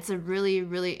yeah, it's a really,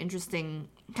 really interesting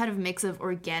kind of mix of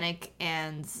organic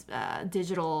and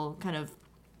digital kind of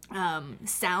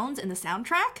sounds in the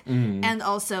soundtrack, and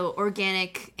also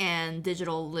organic and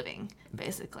digital living,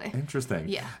 basically. Interesting.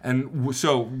 Yeah. And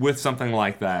so with something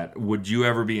like that, would you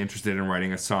ever be interested in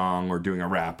writing a song or doing a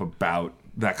rap about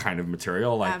that kind of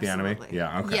material, like the anime?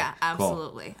 Yeah, okay. Yeah, Cool.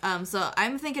 absolutely. So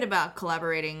I'm thinking about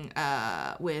collaborating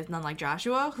with None Like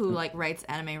Joshua, who like writes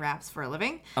anime raps for a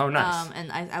living. Oh, nice.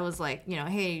 And I was like,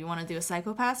 hey, you want to do a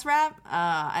Psycho-Pass rap?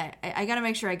 I got to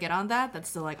make sure I get on that. That's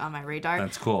still like on my radar.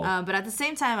 That's cool. But at the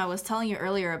same time, I was telling you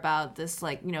earlier about this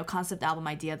like, concept album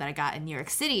idea that I got in New York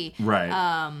City.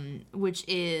 Right. Which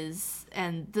is...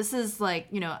 And this is like,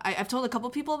 I've told a couple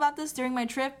people about this during my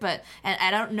trip, and I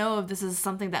don't know if this is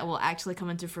something that will actually come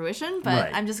into fruition, but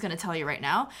Right. I'm just going to tell you right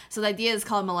now. So the idea is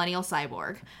called Millennial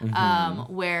Cyborg,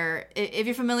 where if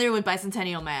you're familiar with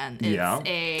Bicentennial Man,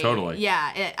 it's totally.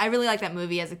 Yeah, I really like that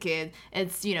movie as a kid.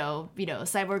 It's,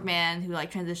 Cyborg Man who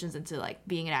like transitions into like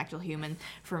being an actual human.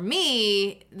 For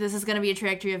me, this is going to be a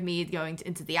trajectory of me going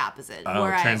into the opposite.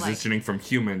 Where Transitioning from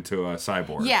human to a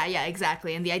cyborg. Yeah,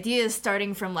 exactly. And the idea is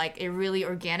starting from like a really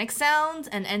organic sound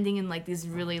and ending in like these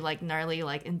really like gnarly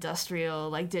like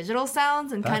industrial like digital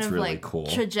sounds, and That's kind of really like cool.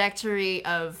 Trajectory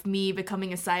of me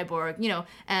becoming a cyborg,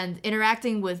 and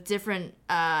interacting with different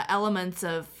elements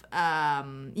of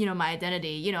my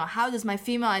identity. How does my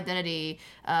female identity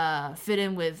fit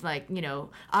in with like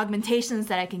augmentations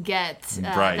that I can get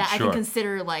Right, that I sure. can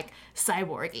consider like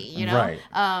cyborgy, Right.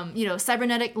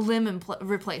 Cybernetic limb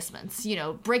replacements,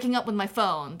 breaking up with my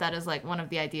phone. That is like one of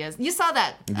the ideas. You saw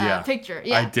that picture.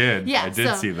 Yeah. I did. Yeah. I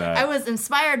did see that. I was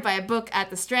inspired by a book at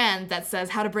the Strand that says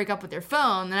how to break up with your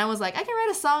phone. And I was like, I can write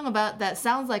a song about that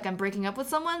sounds like I'm breaking up with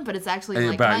someone, but it's actually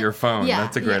like about your phone.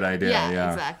 That's a great idea.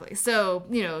 Yeah. Exactly. So,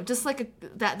 just like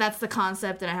that's the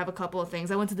concept. And I have a couple of things.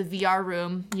 I went to the VR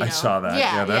room. I saw that.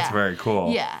 Yeah, that's very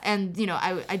cool. Yeah. And,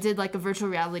 I did like a virtual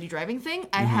reality driving thing.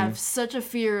 I have such a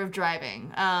fear of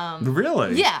driving.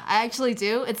 Really? Yeah, I actually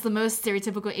do. It's the most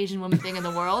stereotypical Asian woman thing in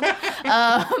the world.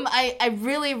 I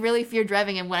really, really fear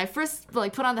driving. And when I first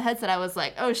like put on the headset, I was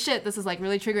like, oh shit, this is like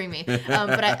really triggering me.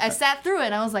 But I sat through it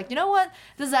and I was like, you know what?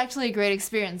 This is actually a great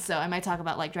experience. So I might talk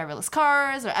about like driverless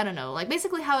cars, or I don't know, like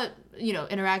basically how it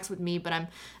interacts with me, but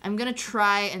I'm gonna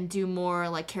try and do more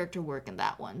like character work in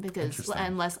that one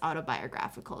and less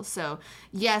autobiographical. So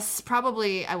yes,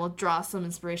 probably I will draw some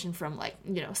inspiration from like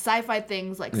sci-fi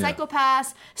things like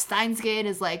Psycho-Pass. Steins Gate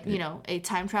is like a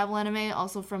time travel anime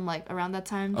also from like around that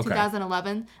time,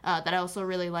 2011, that I also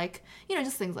really like.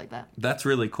 Just things like that. That's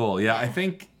really cool. Yeah, I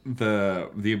think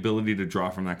the ability to draw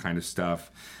from that kind of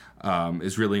stuff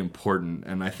is really important.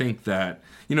 And I think that,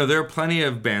 there are plenty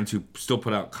of bands who still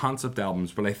put out concept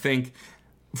albums, but I think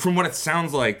from what it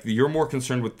sounds like, you're more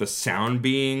concerned with the sound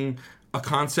being a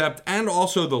concept and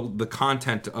also the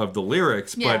content of the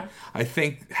lyrics. Yeah. But I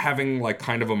think having like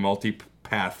kind of a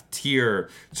multi-path tier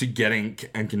to getting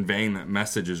and conveying that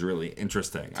message is really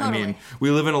interesting. Totally. I mean,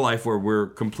 we live in a life where we're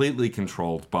completely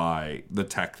controlled by the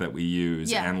tech that we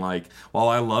use. Yeah. And like, while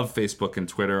I love Facebook and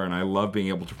Twitter and I love being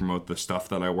able to promote the stuff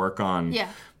that I work on,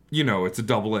 it's a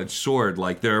double-edged sword.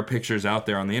 Like, there are pictures out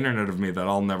there on the internet of me that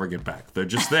I'll never get back. They're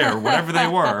just there, whatever they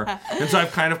were. And so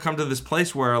I've kind of come to this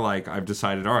place where, like, I've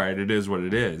decided, all right, it is what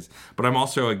it is. But I'm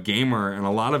also a gamer, and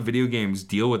a lot of video games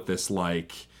deal with this,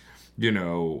 like,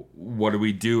 what do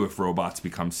we do if robots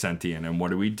become sentient? And what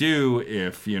do we do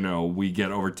if, we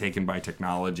get overtaken by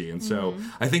technology? And so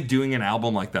I think doing an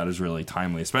album like that is really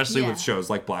timely, especially with shows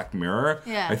like Black Mirror.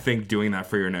 Yeah. I think doing that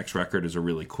for your next record is a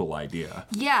really cool idea.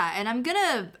 Yeah, and I'm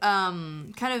gonna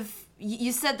kind of...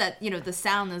 You said that, the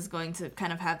sound is going to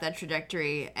kind of have that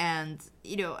trajectory, and,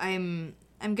 I'm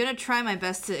gonna try my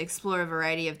best to explore a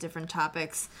variety of different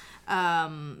topics,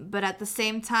 but at the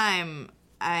same time,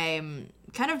 I'm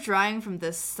kind of drawing from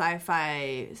this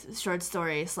sci-fi short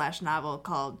story / novel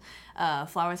called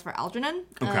Flowers for Algernon.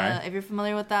 Okay. If you're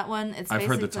familiar with that one. I've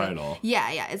heard the title.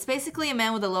 Yeah. It's basically a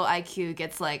man with a low IQ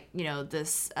gets like,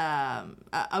 this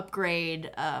upgrade,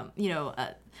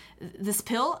 this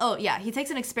pill. Oh, yeah. He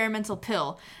takes an experimental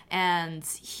pill and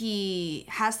he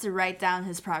has to write down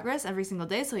his progress every single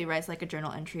day. So he writes like a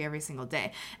journal entry every single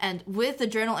day. And with the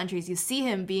journal entries, you see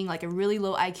him being like a really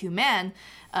low IQ man,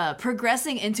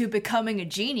 progressing into becoming a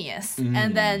genius.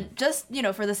 And then just,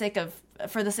 for the sake of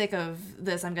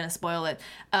this, I'm going to spoil it.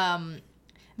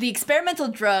 The experimental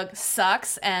drug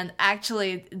sucks and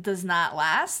actually does not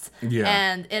last. Yeah.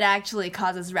 And it actually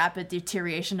causes rapid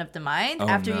deterioration of the mind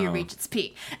after you reach its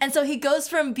peak. And so he goes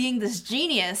from being this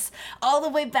genius all the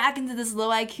way back into this low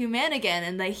IQ man again.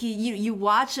 And like you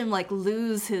watch him like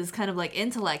lose his kind of like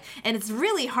intellect. And it's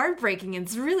really heartbreaking and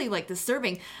it's really like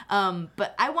disturbing.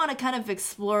 But I want to kind of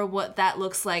explore what that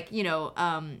looks like,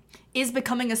 is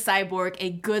becoming a cyborg a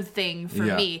good thing for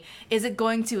me? Is it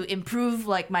going to improve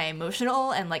like my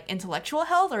emotional and like intellectual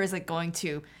health, or is it going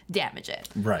to damage it?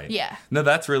 Right. Yeah. No,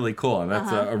 that's really cool. And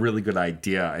that's a really good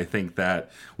idea. I think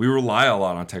that we rely a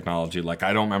lot on technology. Like,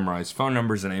 I don't memorize phone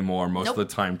numbers anymore. Most of the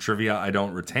time, trivia I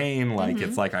don't retain. Like,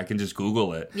 it's like I can just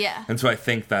Google it. Yeah. And so I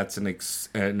think that's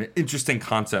an interesting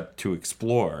concept to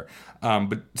explore.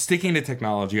 But sticking to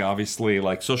technology, obviously,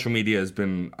 like social media has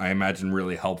been, I imagine,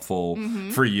 really helpful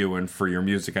for you and for your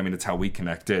music. I mean, it's how we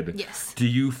connected. Yes. Do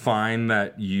you find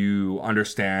that you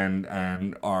understand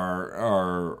and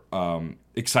are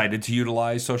excited to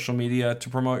utilize social media to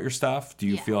promote your stuff? Do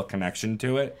you feel a connection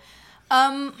to it?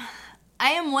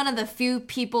 I am one of the few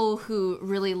people who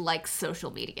really likes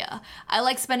social media. I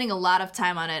like spending a lot of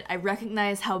time on it. I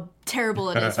recognize how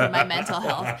terrible it is for my mental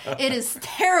health. It is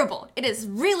terrible. It is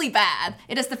really bad.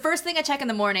 It is the first thing I check in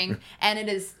the morning, and it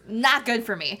is not good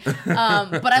for me.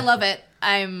 But I love it.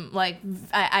 I'm like,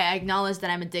 I acknowledge that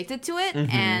I'm addicted to it,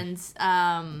 and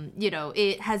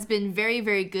it has been very,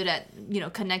 very good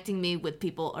at connecting me with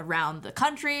people around the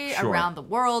country, around the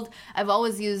world. I've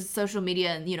always used social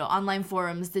media and online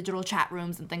forums, digital chat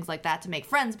rooms, and things like that to make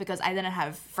friends, because I didn't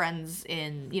have friends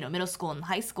in middle school and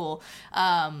high school.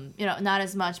 Not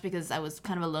as much because I was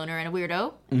kind of a loner and a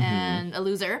weirdo and a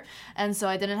loser, and so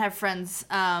I didn't have friends.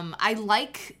 I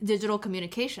like digital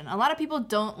communication. A lot of people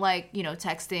don't like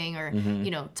texting or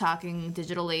talking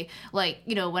digitally. Like,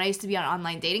 when I used to be on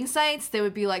online dating sites, they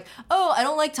would be like, oh, I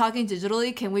don't like talking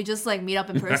digitally. Can we just like meet up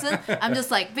in person? I'm just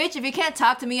like, bitch, if you can't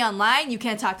talk to me online, you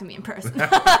can't talk to me in person.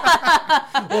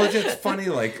 Well, it's funny.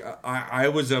 Like, I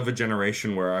was of a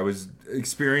generation where I was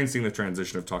experiencing the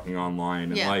transition of talking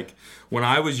online. And like, when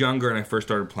I was younger and I first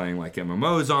started playing like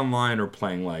MMOs online or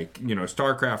playing like,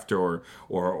 StarCraft or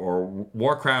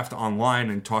Warcraft online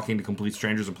and talking to complete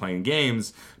strangers and playing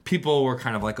games, people were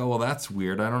kind of like, oh, well, that's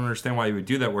weird. I don't understand why you would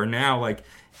do that. Where now, like,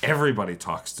 everybody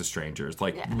talks to strangers.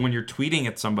 Like, when you're tweeting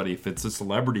at somebody, if it's a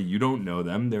celebrity, you don't know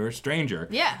them, they're a stranger.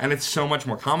 Yeah. And it's so much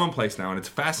more commonplace now. And it's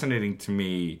fascinating to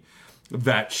me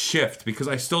that shift, because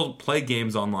I still play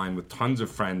games online with tons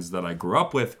of friends that I grew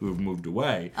up with who have moved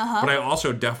away. But I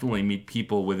also definitely meet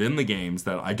people within the games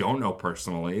that I don't know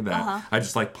personally that I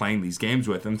just like playing these games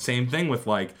with. And same thing with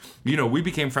like, you know, we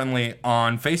became friendly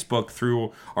on Facebook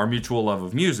through our mutual love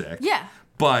of music. Yeah.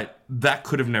 But that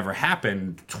could have never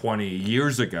happened 20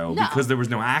 years ago because there was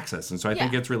no access. And so I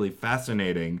think it's really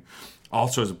fascinating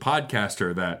also as a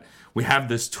podcaster that we have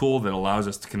this tool that allows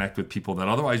us to connect with people that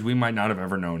otherwise we might not have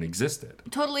ever known existed.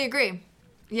 Totally agree.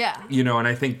 Yeah. You know, and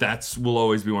I think will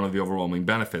always be one of the overwhelming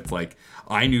benefits. Like,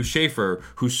 I knew Schaefer,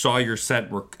 who saw your set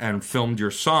and filmed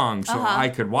your song, so I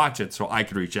could watch it, so I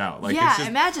could reach out. Like, yeah,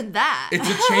 imagine that. It's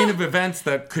a chain of events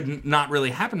that could not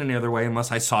really happen any other way unless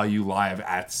I saw you live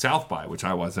at South by, which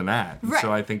I wasn't at. Right.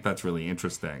 So I think that's really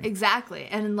interesting. Exactly.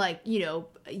 And, like, you know,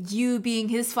 you being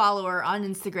his follower on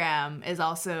Instagram is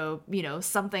also, you know,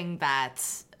 something that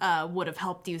would have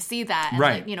helped you see that. And,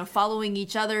 right. like, you know, following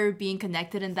each other, being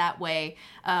connected in that way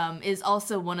is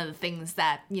also one of the things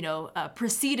that, you know,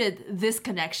 preceded this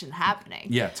connection happening.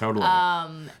 Yeah, totally.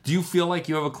 Do you feel like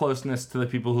you have a closeness to the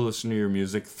people who listen to your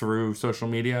music through social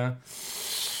media?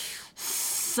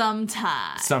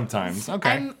 Sometimes. Okay.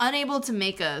 I'm unable to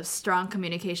make a strong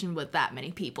communication with that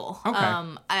many people.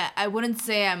 Okay. I wouldn't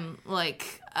say I'm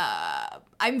like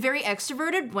I'm very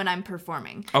extroverted when I'm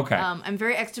performing. Okay. I'm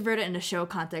very extroverted in a show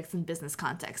context and business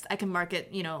context. I can market,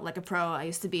 you know, like a pro. I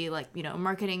used to be like, you know, a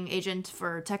marketing agent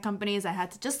for tech companies. I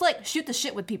had to just like shoot the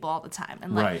shit with people all the time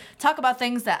and like talk about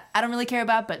things that I don't really care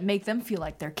about, but make them feel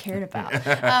like they're cared about.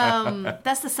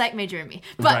 That's the psych major in me.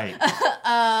 But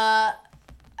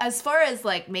as far as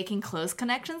like making close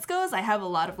connections goes, I have a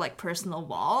lot of like personal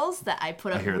walls that I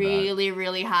put up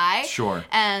really high. Sure.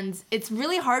 And it's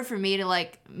really hard for me to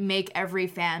like make every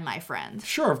fan my friend.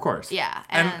 Sure, of course. Yeah.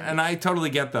 And I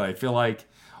totally get that. I feel like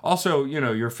also, you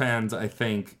know, your fans, I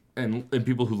think, and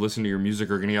people who listen to your music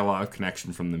are going to get a lot of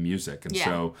connection from the music. And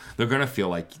so they're going to feel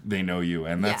like they know you.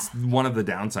 And that's one of the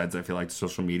downsides, I feel like, to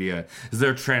social media is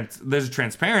there's a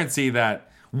transparency that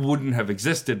wouldn't have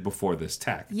existed before this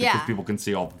tech. Yeah. Because people can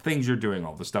see all the things you're doing,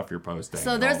 all the stuff you're posting.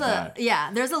 So there's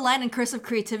a line in Cursive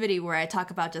Creativity where I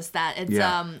talk about just that. It's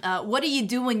what do you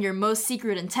do when your most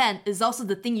secret intent is also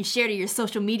the thing you share to your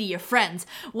social media friends?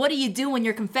 What do you do when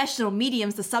your confessional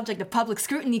medium's the subject of public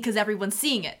scrutiny because everyone's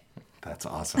seeing it? That's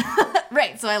awesome.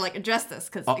 Right, so I like address this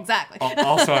because exactly.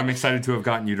 Also, I'm excited to have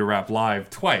gotten you to rap live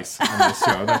twice on this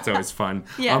show. That's always fun.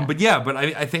 Yeah. But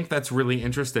I think that's really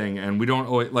interesting. And we don't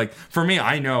always, like, for me,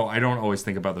 I know I don't always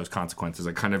think about those consequences.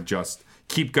 I kind of just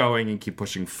keep going and keep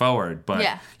pushing forward.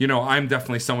 But, you know, I'm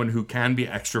definitely someone who can be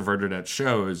extroverted at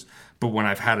shows. But when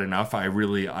I've had enough, I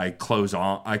close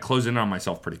in on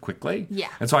myself pretty quickly. Yeah.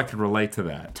 And so I can relate to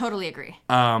that. Totally agree.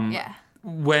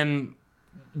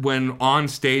 When on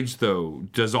stage, though,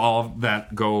 does all of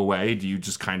that go away? Do you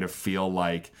just kind of feel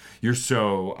like you're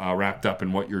so wrapped up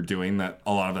in what you're doing that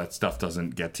a lot of that stuff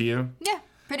doesn't get to you? Yeah,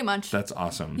 pretty much. That's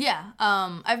awesome. Yeah.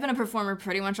 I've been a performer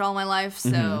pretty much all my life,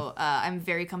 so I'm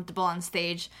very comfortable on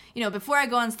stage. You know, before I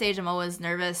go on stage, I'm always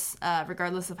nervous,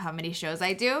 regardless of how many shows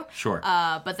I do. Sure.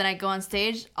 But then I go on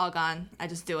stage, all gone. I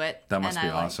just do it. That must be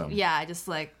awesome. Yeah, I just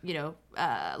like, you know,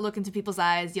 look into people's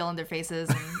eyes, yell in their faces,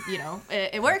 and, you know,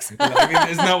 it works. I mean,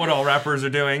 isn't that what all rappers are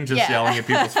doing? Just yelling at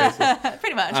people's faces?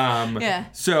 Pretty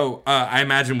much. So I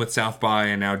imagine with South by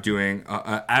and now doing,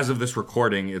 as of this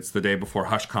recording, it's the day before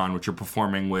HushCon, which you're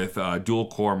performing with Dual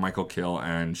Core, Michael Kill,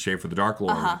 and Schaefer the Dark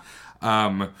Lord.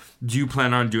 Do you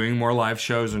plan on doing more live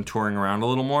shows and touring around a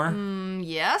little more?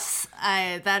 Yes,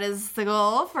 that is the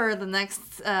goal for the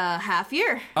next half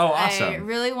year. Oh, awesome. I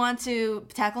really want to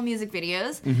tackle music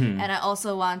videos, and I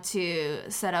also want to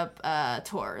set up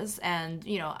tours. And,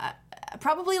 you know,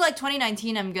 probably like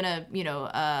 2019, I'm going to, you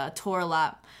know, tour a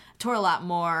lot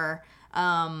more.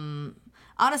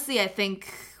 Honestly, I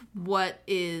think what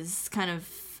is kind of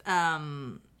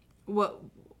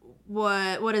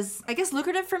what is, I guess,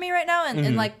 lucrative for me right now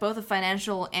in like both a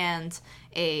financial and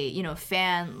a, you know,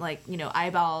 fan, like, you know,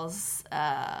 eyeballs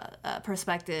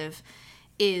perspective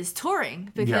is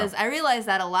touring, because I realize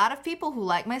that a lot of people who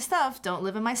like my stuff don't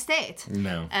live in my state.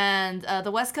 No. And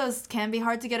the West Coast can be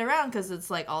hard to get around because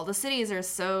it's like all the cities are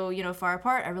so, you know, far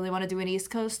apart. I really want to do an East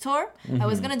Coast tour. I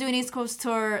was going to do an East Coast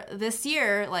tour this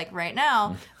year, like right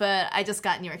now, but I just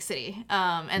got New York City.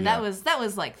 And that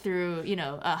was like through, you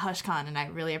know, HushCon, and I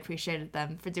really appreciated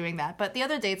them for doing that. But the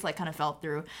other dates like kind of fell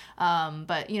through.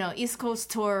 But, you know, East Coast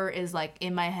tour is like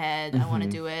in my head. I want to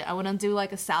do it. I want to do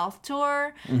like a South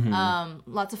tour.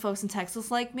 Lots of folks in Texas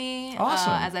like me,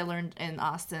 as I learned in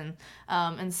Austin.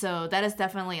 And so that is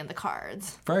definitely in the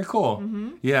cards. Very cool.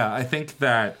 Yeah, I think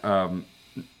that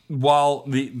while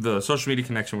the social media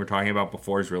connection we're talking about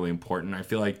before is really important, I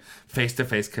feel like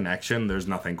face-to-face connection, there's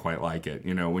nothing quite like it.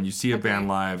 You know, when you see a band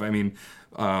live, I mean,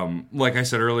 like I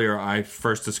said earlier, I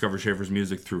first discovered Schaefer's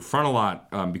music through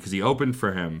Frontalot because he opened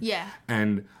for him. Yeah.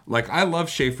 And like I love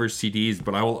Schaefer's CDs,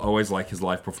 but I will always like his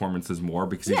live performances more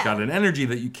because he's got an energy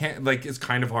that you can't like. It's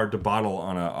kind of hard to bottle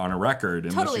on a record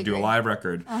unless you do a live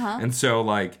record. And so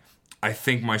like. I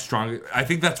think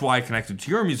that's why I connected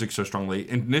to your music so strongly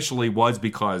initially was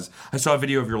because I saw a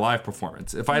video of your live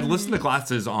performance. If I had listened to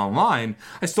Glasses online,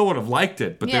 I still would have liked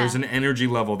it, but there's an energy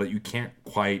level that you can't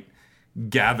quite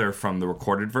gather from the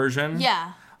recorded version.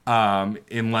 Yeah.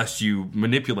 Unless you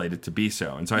manipulate it to be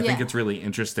so. And so I think it's really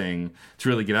interesting to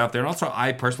really get out there. And also,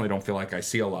 I personally don't feel like I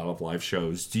see a lot of live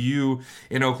shows. Do you,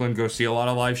 in Oakland, go see a lot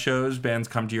of live shows? Bands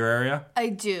come to your area? I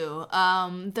do.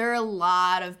 There are a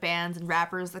lot of bands and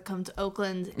rappers that come to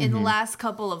Oakland. In the last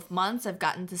couple of months, I've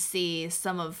gotten to see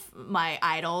some of my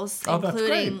idols,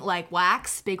 including like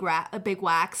Wax, Big Wax,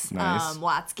 Nice.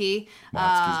 Watsky.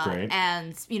 Watsky's great.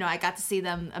 And, you know, I got to see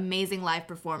them, amazing live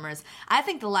performers. I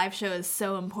think the live show is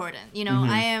so important. You know,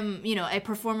 I am, you know, a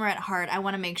performer at heart. I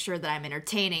want to make sure that I'm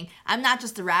entertaining. I'm not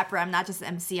just a rapper. I'm not just an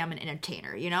MC. I'm an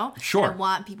entertainer, you know? Sure. I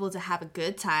want people to have a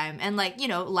good time and, like, you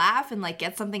know, laugh and, like,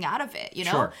 get something out of it, you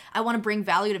know? Sure. I want to bring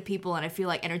value to people, and I feel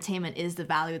like entertainment is the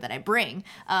value that I bring.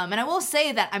 And I will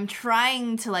say that I'm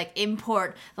trying to, like,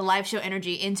 import the live show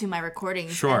energy into my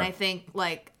recordings. Sure. And I think,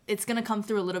 like, it's going to come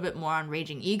through a little bit more on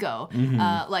Raging Ego.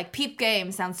 Like, Peep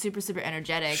Game sounds super, super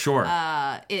energetic Sure.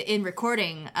 In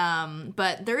recording.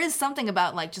 But there is something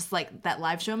about, like, just, like, that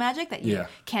live show magic that you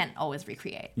can't always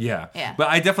recreate. Yeah. Yeah. But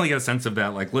I definitely get a sense of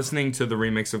that, like listening to the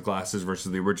remix of Glasses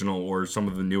versus the original or some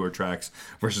of the newer tracks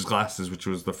versus Glasses, which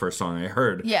was the first song I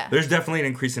heard. Yeah. There's definitely an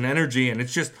increase in energy, and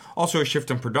it's just also a shift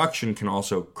in production can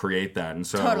also create that. And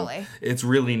so Totally. it's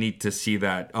really neat to see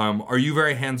that. Are you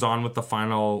very hands-on with the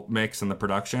final mix and the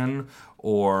production,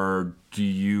 or do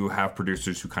you have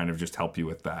producers who kind of just help you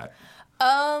with that?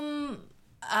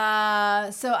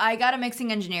 So I got a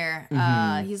mixing engineer.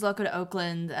 He's local to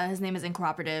Oakland. His name is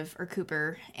Incooperative or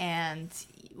Cooper, and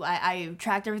I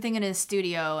tracked everything in his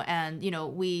studio, and, you know,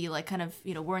 we, like, kind of,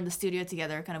 you know, we're in the studio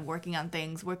together, kind of working on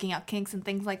things, working out kinks and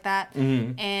things like that.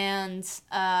 And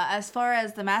as far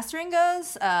as the mastering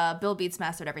goes, Bill Beats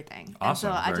mastered everything. Awesome.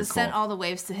 And so I Very just cool. sent all the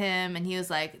waves to him, and he was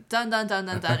like, done.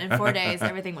 In 4 days,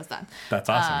 everything was done. That's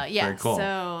awesome. Yeah. Very cool.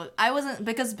 So I wasn't,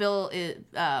 because Bill is,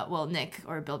 Nick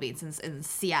or Bill Beats is in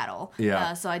Seattle.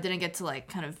 Yeah. So I didn't get to, like,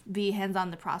 kind of be hands-on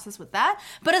in the process with that.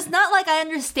 But it's not like I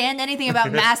understand anything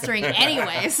about mastering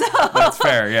anyway. So That's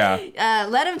fair, yeah.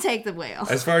 let him take the wheel.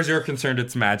 As far as you're concerned,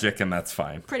 it's magic, and that's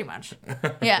fine. Pretty much.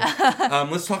 Yeah.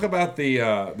 Let's talk about the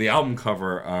album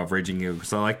cover of Raging Ego,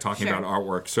 because I like talking Sure. about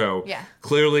artwork. So Yeah.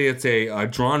 clearly it's a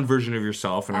drawn version of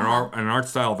yourself and an art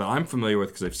style that I'm familiar with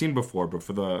because I've seen before. But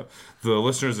for the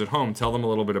listeners at home, tell them a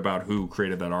little bit about who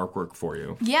created that artwork for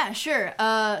you. Yeah, sure.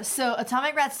 So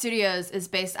Atomic Rat Studios is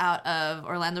based out of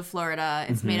Orlando, Florida.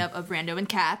 It's made up of Rando and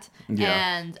Kat.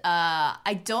 Yeah. And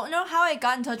I don't know how I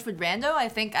got in touch with Rando. I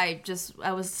think I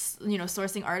was, you know,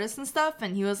 sourcing artists and stuff,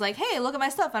 and he was like, hey, look at my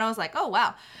stuff. And I was like, oh,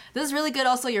 wow, this is really good.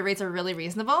 Also, your rates are really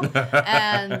reasonable.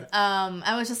 And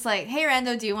I was just like, hey,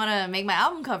 Rando, do you want to make my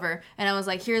album cover? And I was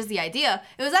like, here's the idea.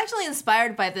 It was actually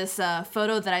inspired by this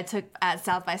photo that I took at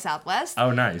South by Southwest.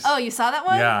 Oh, nice. Oh, you saw that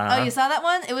one? Yeah. Oh, you saw that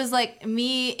one? It was like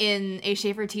me in a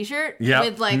Schaefer t-shirt Yep.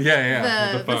 with like with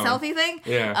the phone. selfie thing.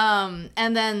 Yeah.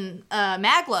 And then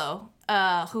Maglo,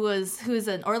 who's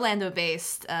an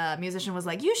Orlando-based musician, was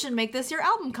like, you should make this your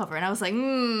album cover. And I was like,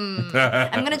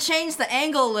 I'm gonna change the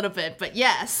angle a little bit, but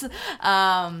yes.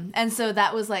 And so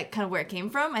that was like kind of where it came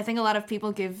from. I think a lot of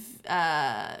people give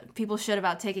people shit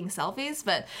about taking selfies,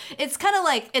 but it's kind of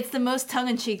like, it's the most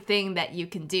tongue-in-cheek thing that you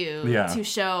can do to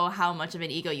show how much of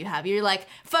an ego you have. You're like,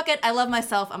 fuck it, I love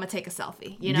myself, I'm gonna take a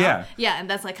selfie, you know? Yeah, and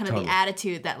that's like kind of the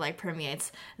attitude that like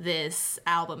permeates this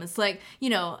album. It's like, you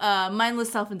know,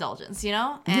 mindless self-indulgence, you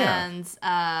know? And,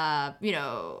 you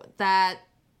know, that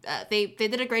they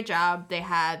did a great job. They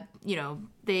had, you know,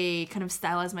 they kind of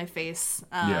stylized my face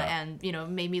and, you know,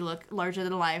 made me look larger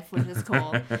than life, which is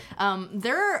cool.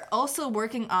 They're also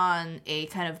working on a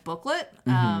kind of booklet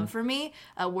for me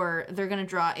where they're going to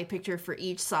draw a picture for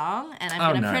each song, and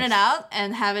I'm going to print it out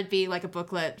and have it be like a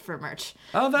booklet for merch.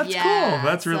 Oh, that's cool.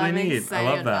 That's really neat. I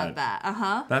love that. About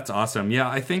that. That's awesome. Yeah,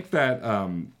 I think that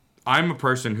I'm a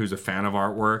person who's a fan of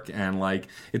artwork, and like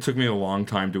it took me a long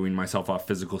time doing myself off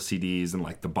physical CDs and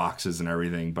like the boxes and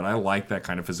everything, but I like that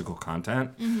kind of physical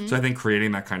content. So I think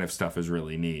creating that kind of stuff is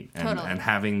really neat, and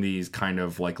having these kind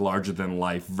of like larger than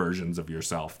life versions of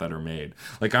yourself that are made.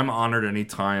 Like I'm honored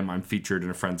anytime I'm featured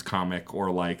in a friend's comic, or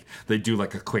like they do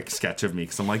like a quick sketch of me,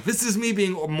 because I'm like, this is me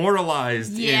being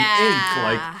immortalized in ink,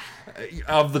 like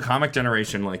of the comic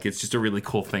generation. Like it's just a really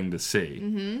cool thing to see.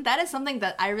 That is something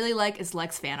that I really like, is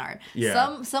Lex fan art.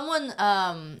 Yeah. Someone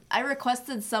I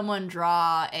requested someone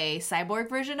draw a cyborg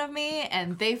version of me,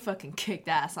 and they fucking kicked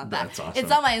ass on that. That's awesome.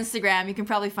 It's on my Instagram. You can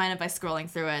probably find it by scrolling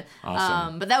through it.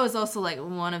 Awesome. But that was also like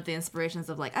one of the inspirations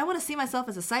of like, I want to see myself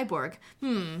as a cyborg.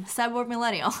 Cyborg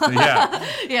millennial. Yeah.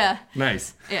 Yeah.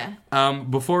 Nice. Yeah.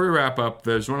 Before we wrap up,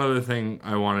 there's one other thing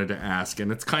I wanted to ask,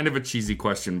 and it's kind of a cheesy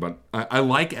question, but I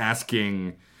like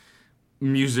asking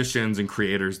musicians and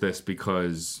creators this,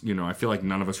 because, you know, I feel like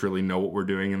none of us really know what we're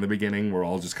doing in the beginning. We're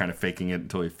all just kind of faking it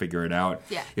until we figure it out.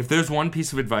 Yeah. If there's one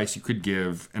piece of advice you could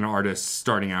give an artist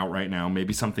starting out right now,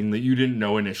 maybe something that you didn't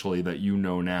know initially that you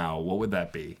know now, what would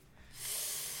that be?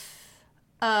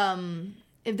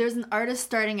 If there's an artist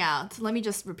starting out, let me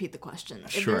just repeat the question.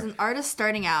 If Sure. there's an artist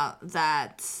starting out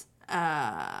that,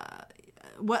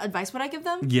 what advice would I give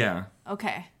them? Yeah.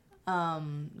 Okay.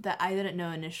 That I didn't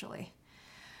know initially.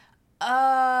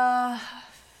 Gosh,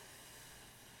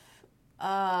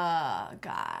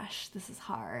 this is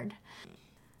hard.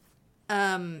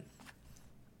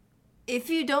 If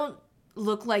you don't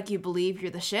look like you believe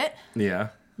you're the shit, Yeah.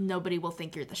 nobody will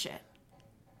think you're the shit.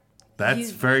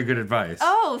 That's very good advice.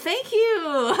 Oh, thank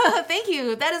you. Thank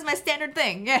you. That is my standard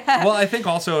thing. Yeah. Well, I think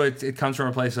also it comes from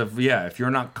a place of, if you're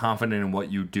not confident in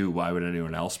what you do, why would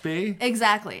anyone else be?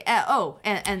 Exactly.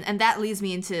 And that leads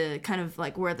me into kind of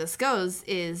like where this goes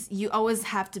is you always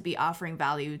have to be offering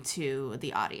value to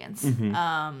the audience.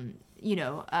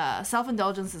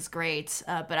 Self-indulgence is great,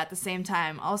 but at the same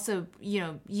time, also,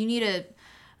 you need to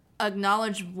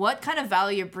acknowledge what kind of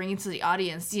value you're bringing to the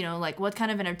audience, like what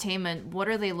kind of entertainment, what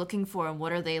are they looking for, and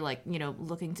what are they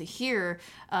looking to hear,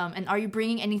 and are you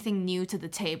bringing anything new to the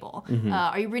table?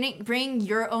 Are you bringing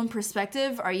your own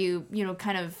perspective? Are you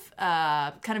kind of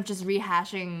just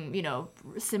rehashing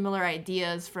similar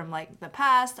ideas from like the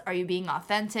past? Are you being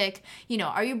authentic?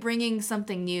 Are you bringing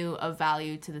something new of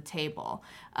value to the table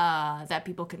that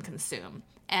people can consume?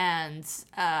 And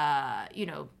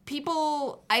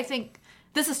people, I think,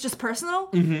 this is just personal.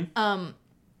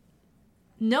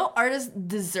 No artist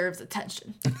deserves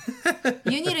attention.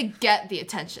 You need to get the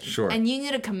attention. Sure. And you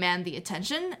need to command the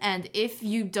attention. And if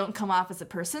you don't come off as a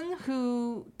person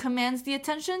who commands the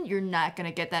attention, you're not going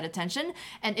to get that attention.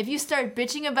 And if you start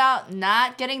bitching about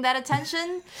not getting that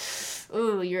attention,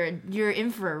 ooh, you're in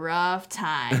for a rough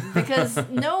time, because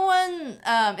no one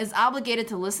is obligated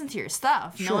to listen to your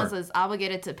stuff. Sure. No one is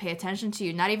obligated to pay attention to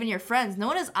you. Not even your friends. No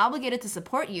one is obligated to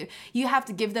support you. You have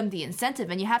to give them the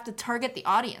incentive, and you have to target the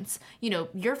audience.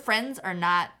 Your friends are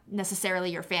not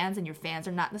necessarily your fans, and your fans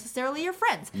are not necessarily your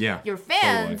friends. Yeah, your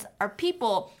fans totally. are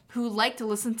people who like to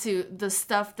listen to the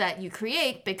stuff that you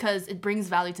create because it brings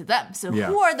value to them. So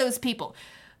who are those people?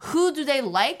 Who do they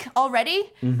like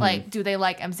already? Like, do they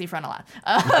like MC Frontalot?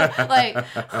 Like,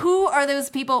 who are those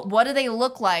people? What do they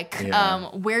look like?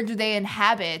 Where do they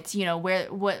inhabit?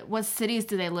 What cities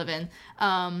do they live in?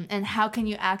 And how can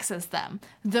you access them?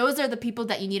 Those are the people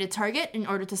that you need to target in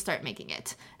order to start making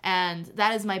it. And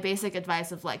that is my basic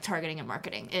advice of like targeting and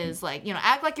marketing is like,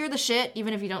 act like you're the shit,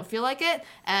 even if you don't feel like it,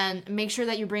 and make sure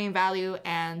that you're bringing value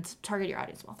and target your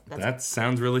audience well. That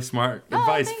sounds really smart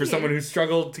advice for someone who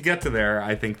struggled to get to there.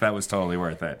 I think that was totally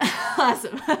worth it.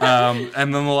 Awesome.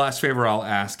 And then the last favor I'll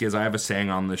ask is, I have a saying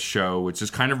on this show, which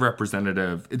is kind of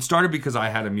representative. It started because I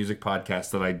had a music podcast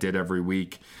that I did every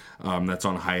week that's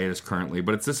on hiatus currently.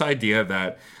 But it's this idea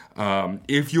that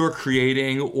if you're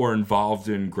creating or involved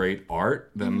in great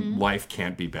art, then life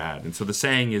can't be bad. And so the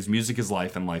saying is, music is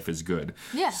life and life is good.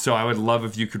 Yeah. So I would love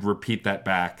if you could repeat that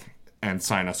back and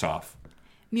sign us off.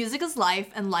 Music is life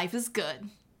and life is good.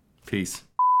 Peace.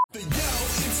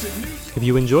 If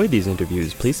you enjoyed these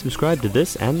interviews, please subscribe to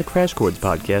this and the Crash Chords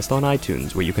podcast on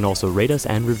iTunes, where you can also rate us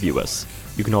and review us.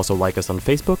 You can also like us on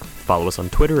Facebook, follow us on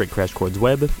Twitter at Crash Chords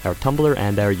Web, our Tumblr,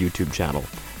 and our YouTube channel.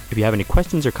 If you have any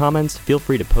questions or comments, feel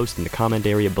free to post in the comment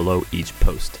area below each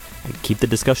post. And keep the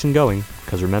discussion going,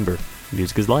 because remember,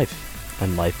 music is life,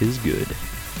 and life is good.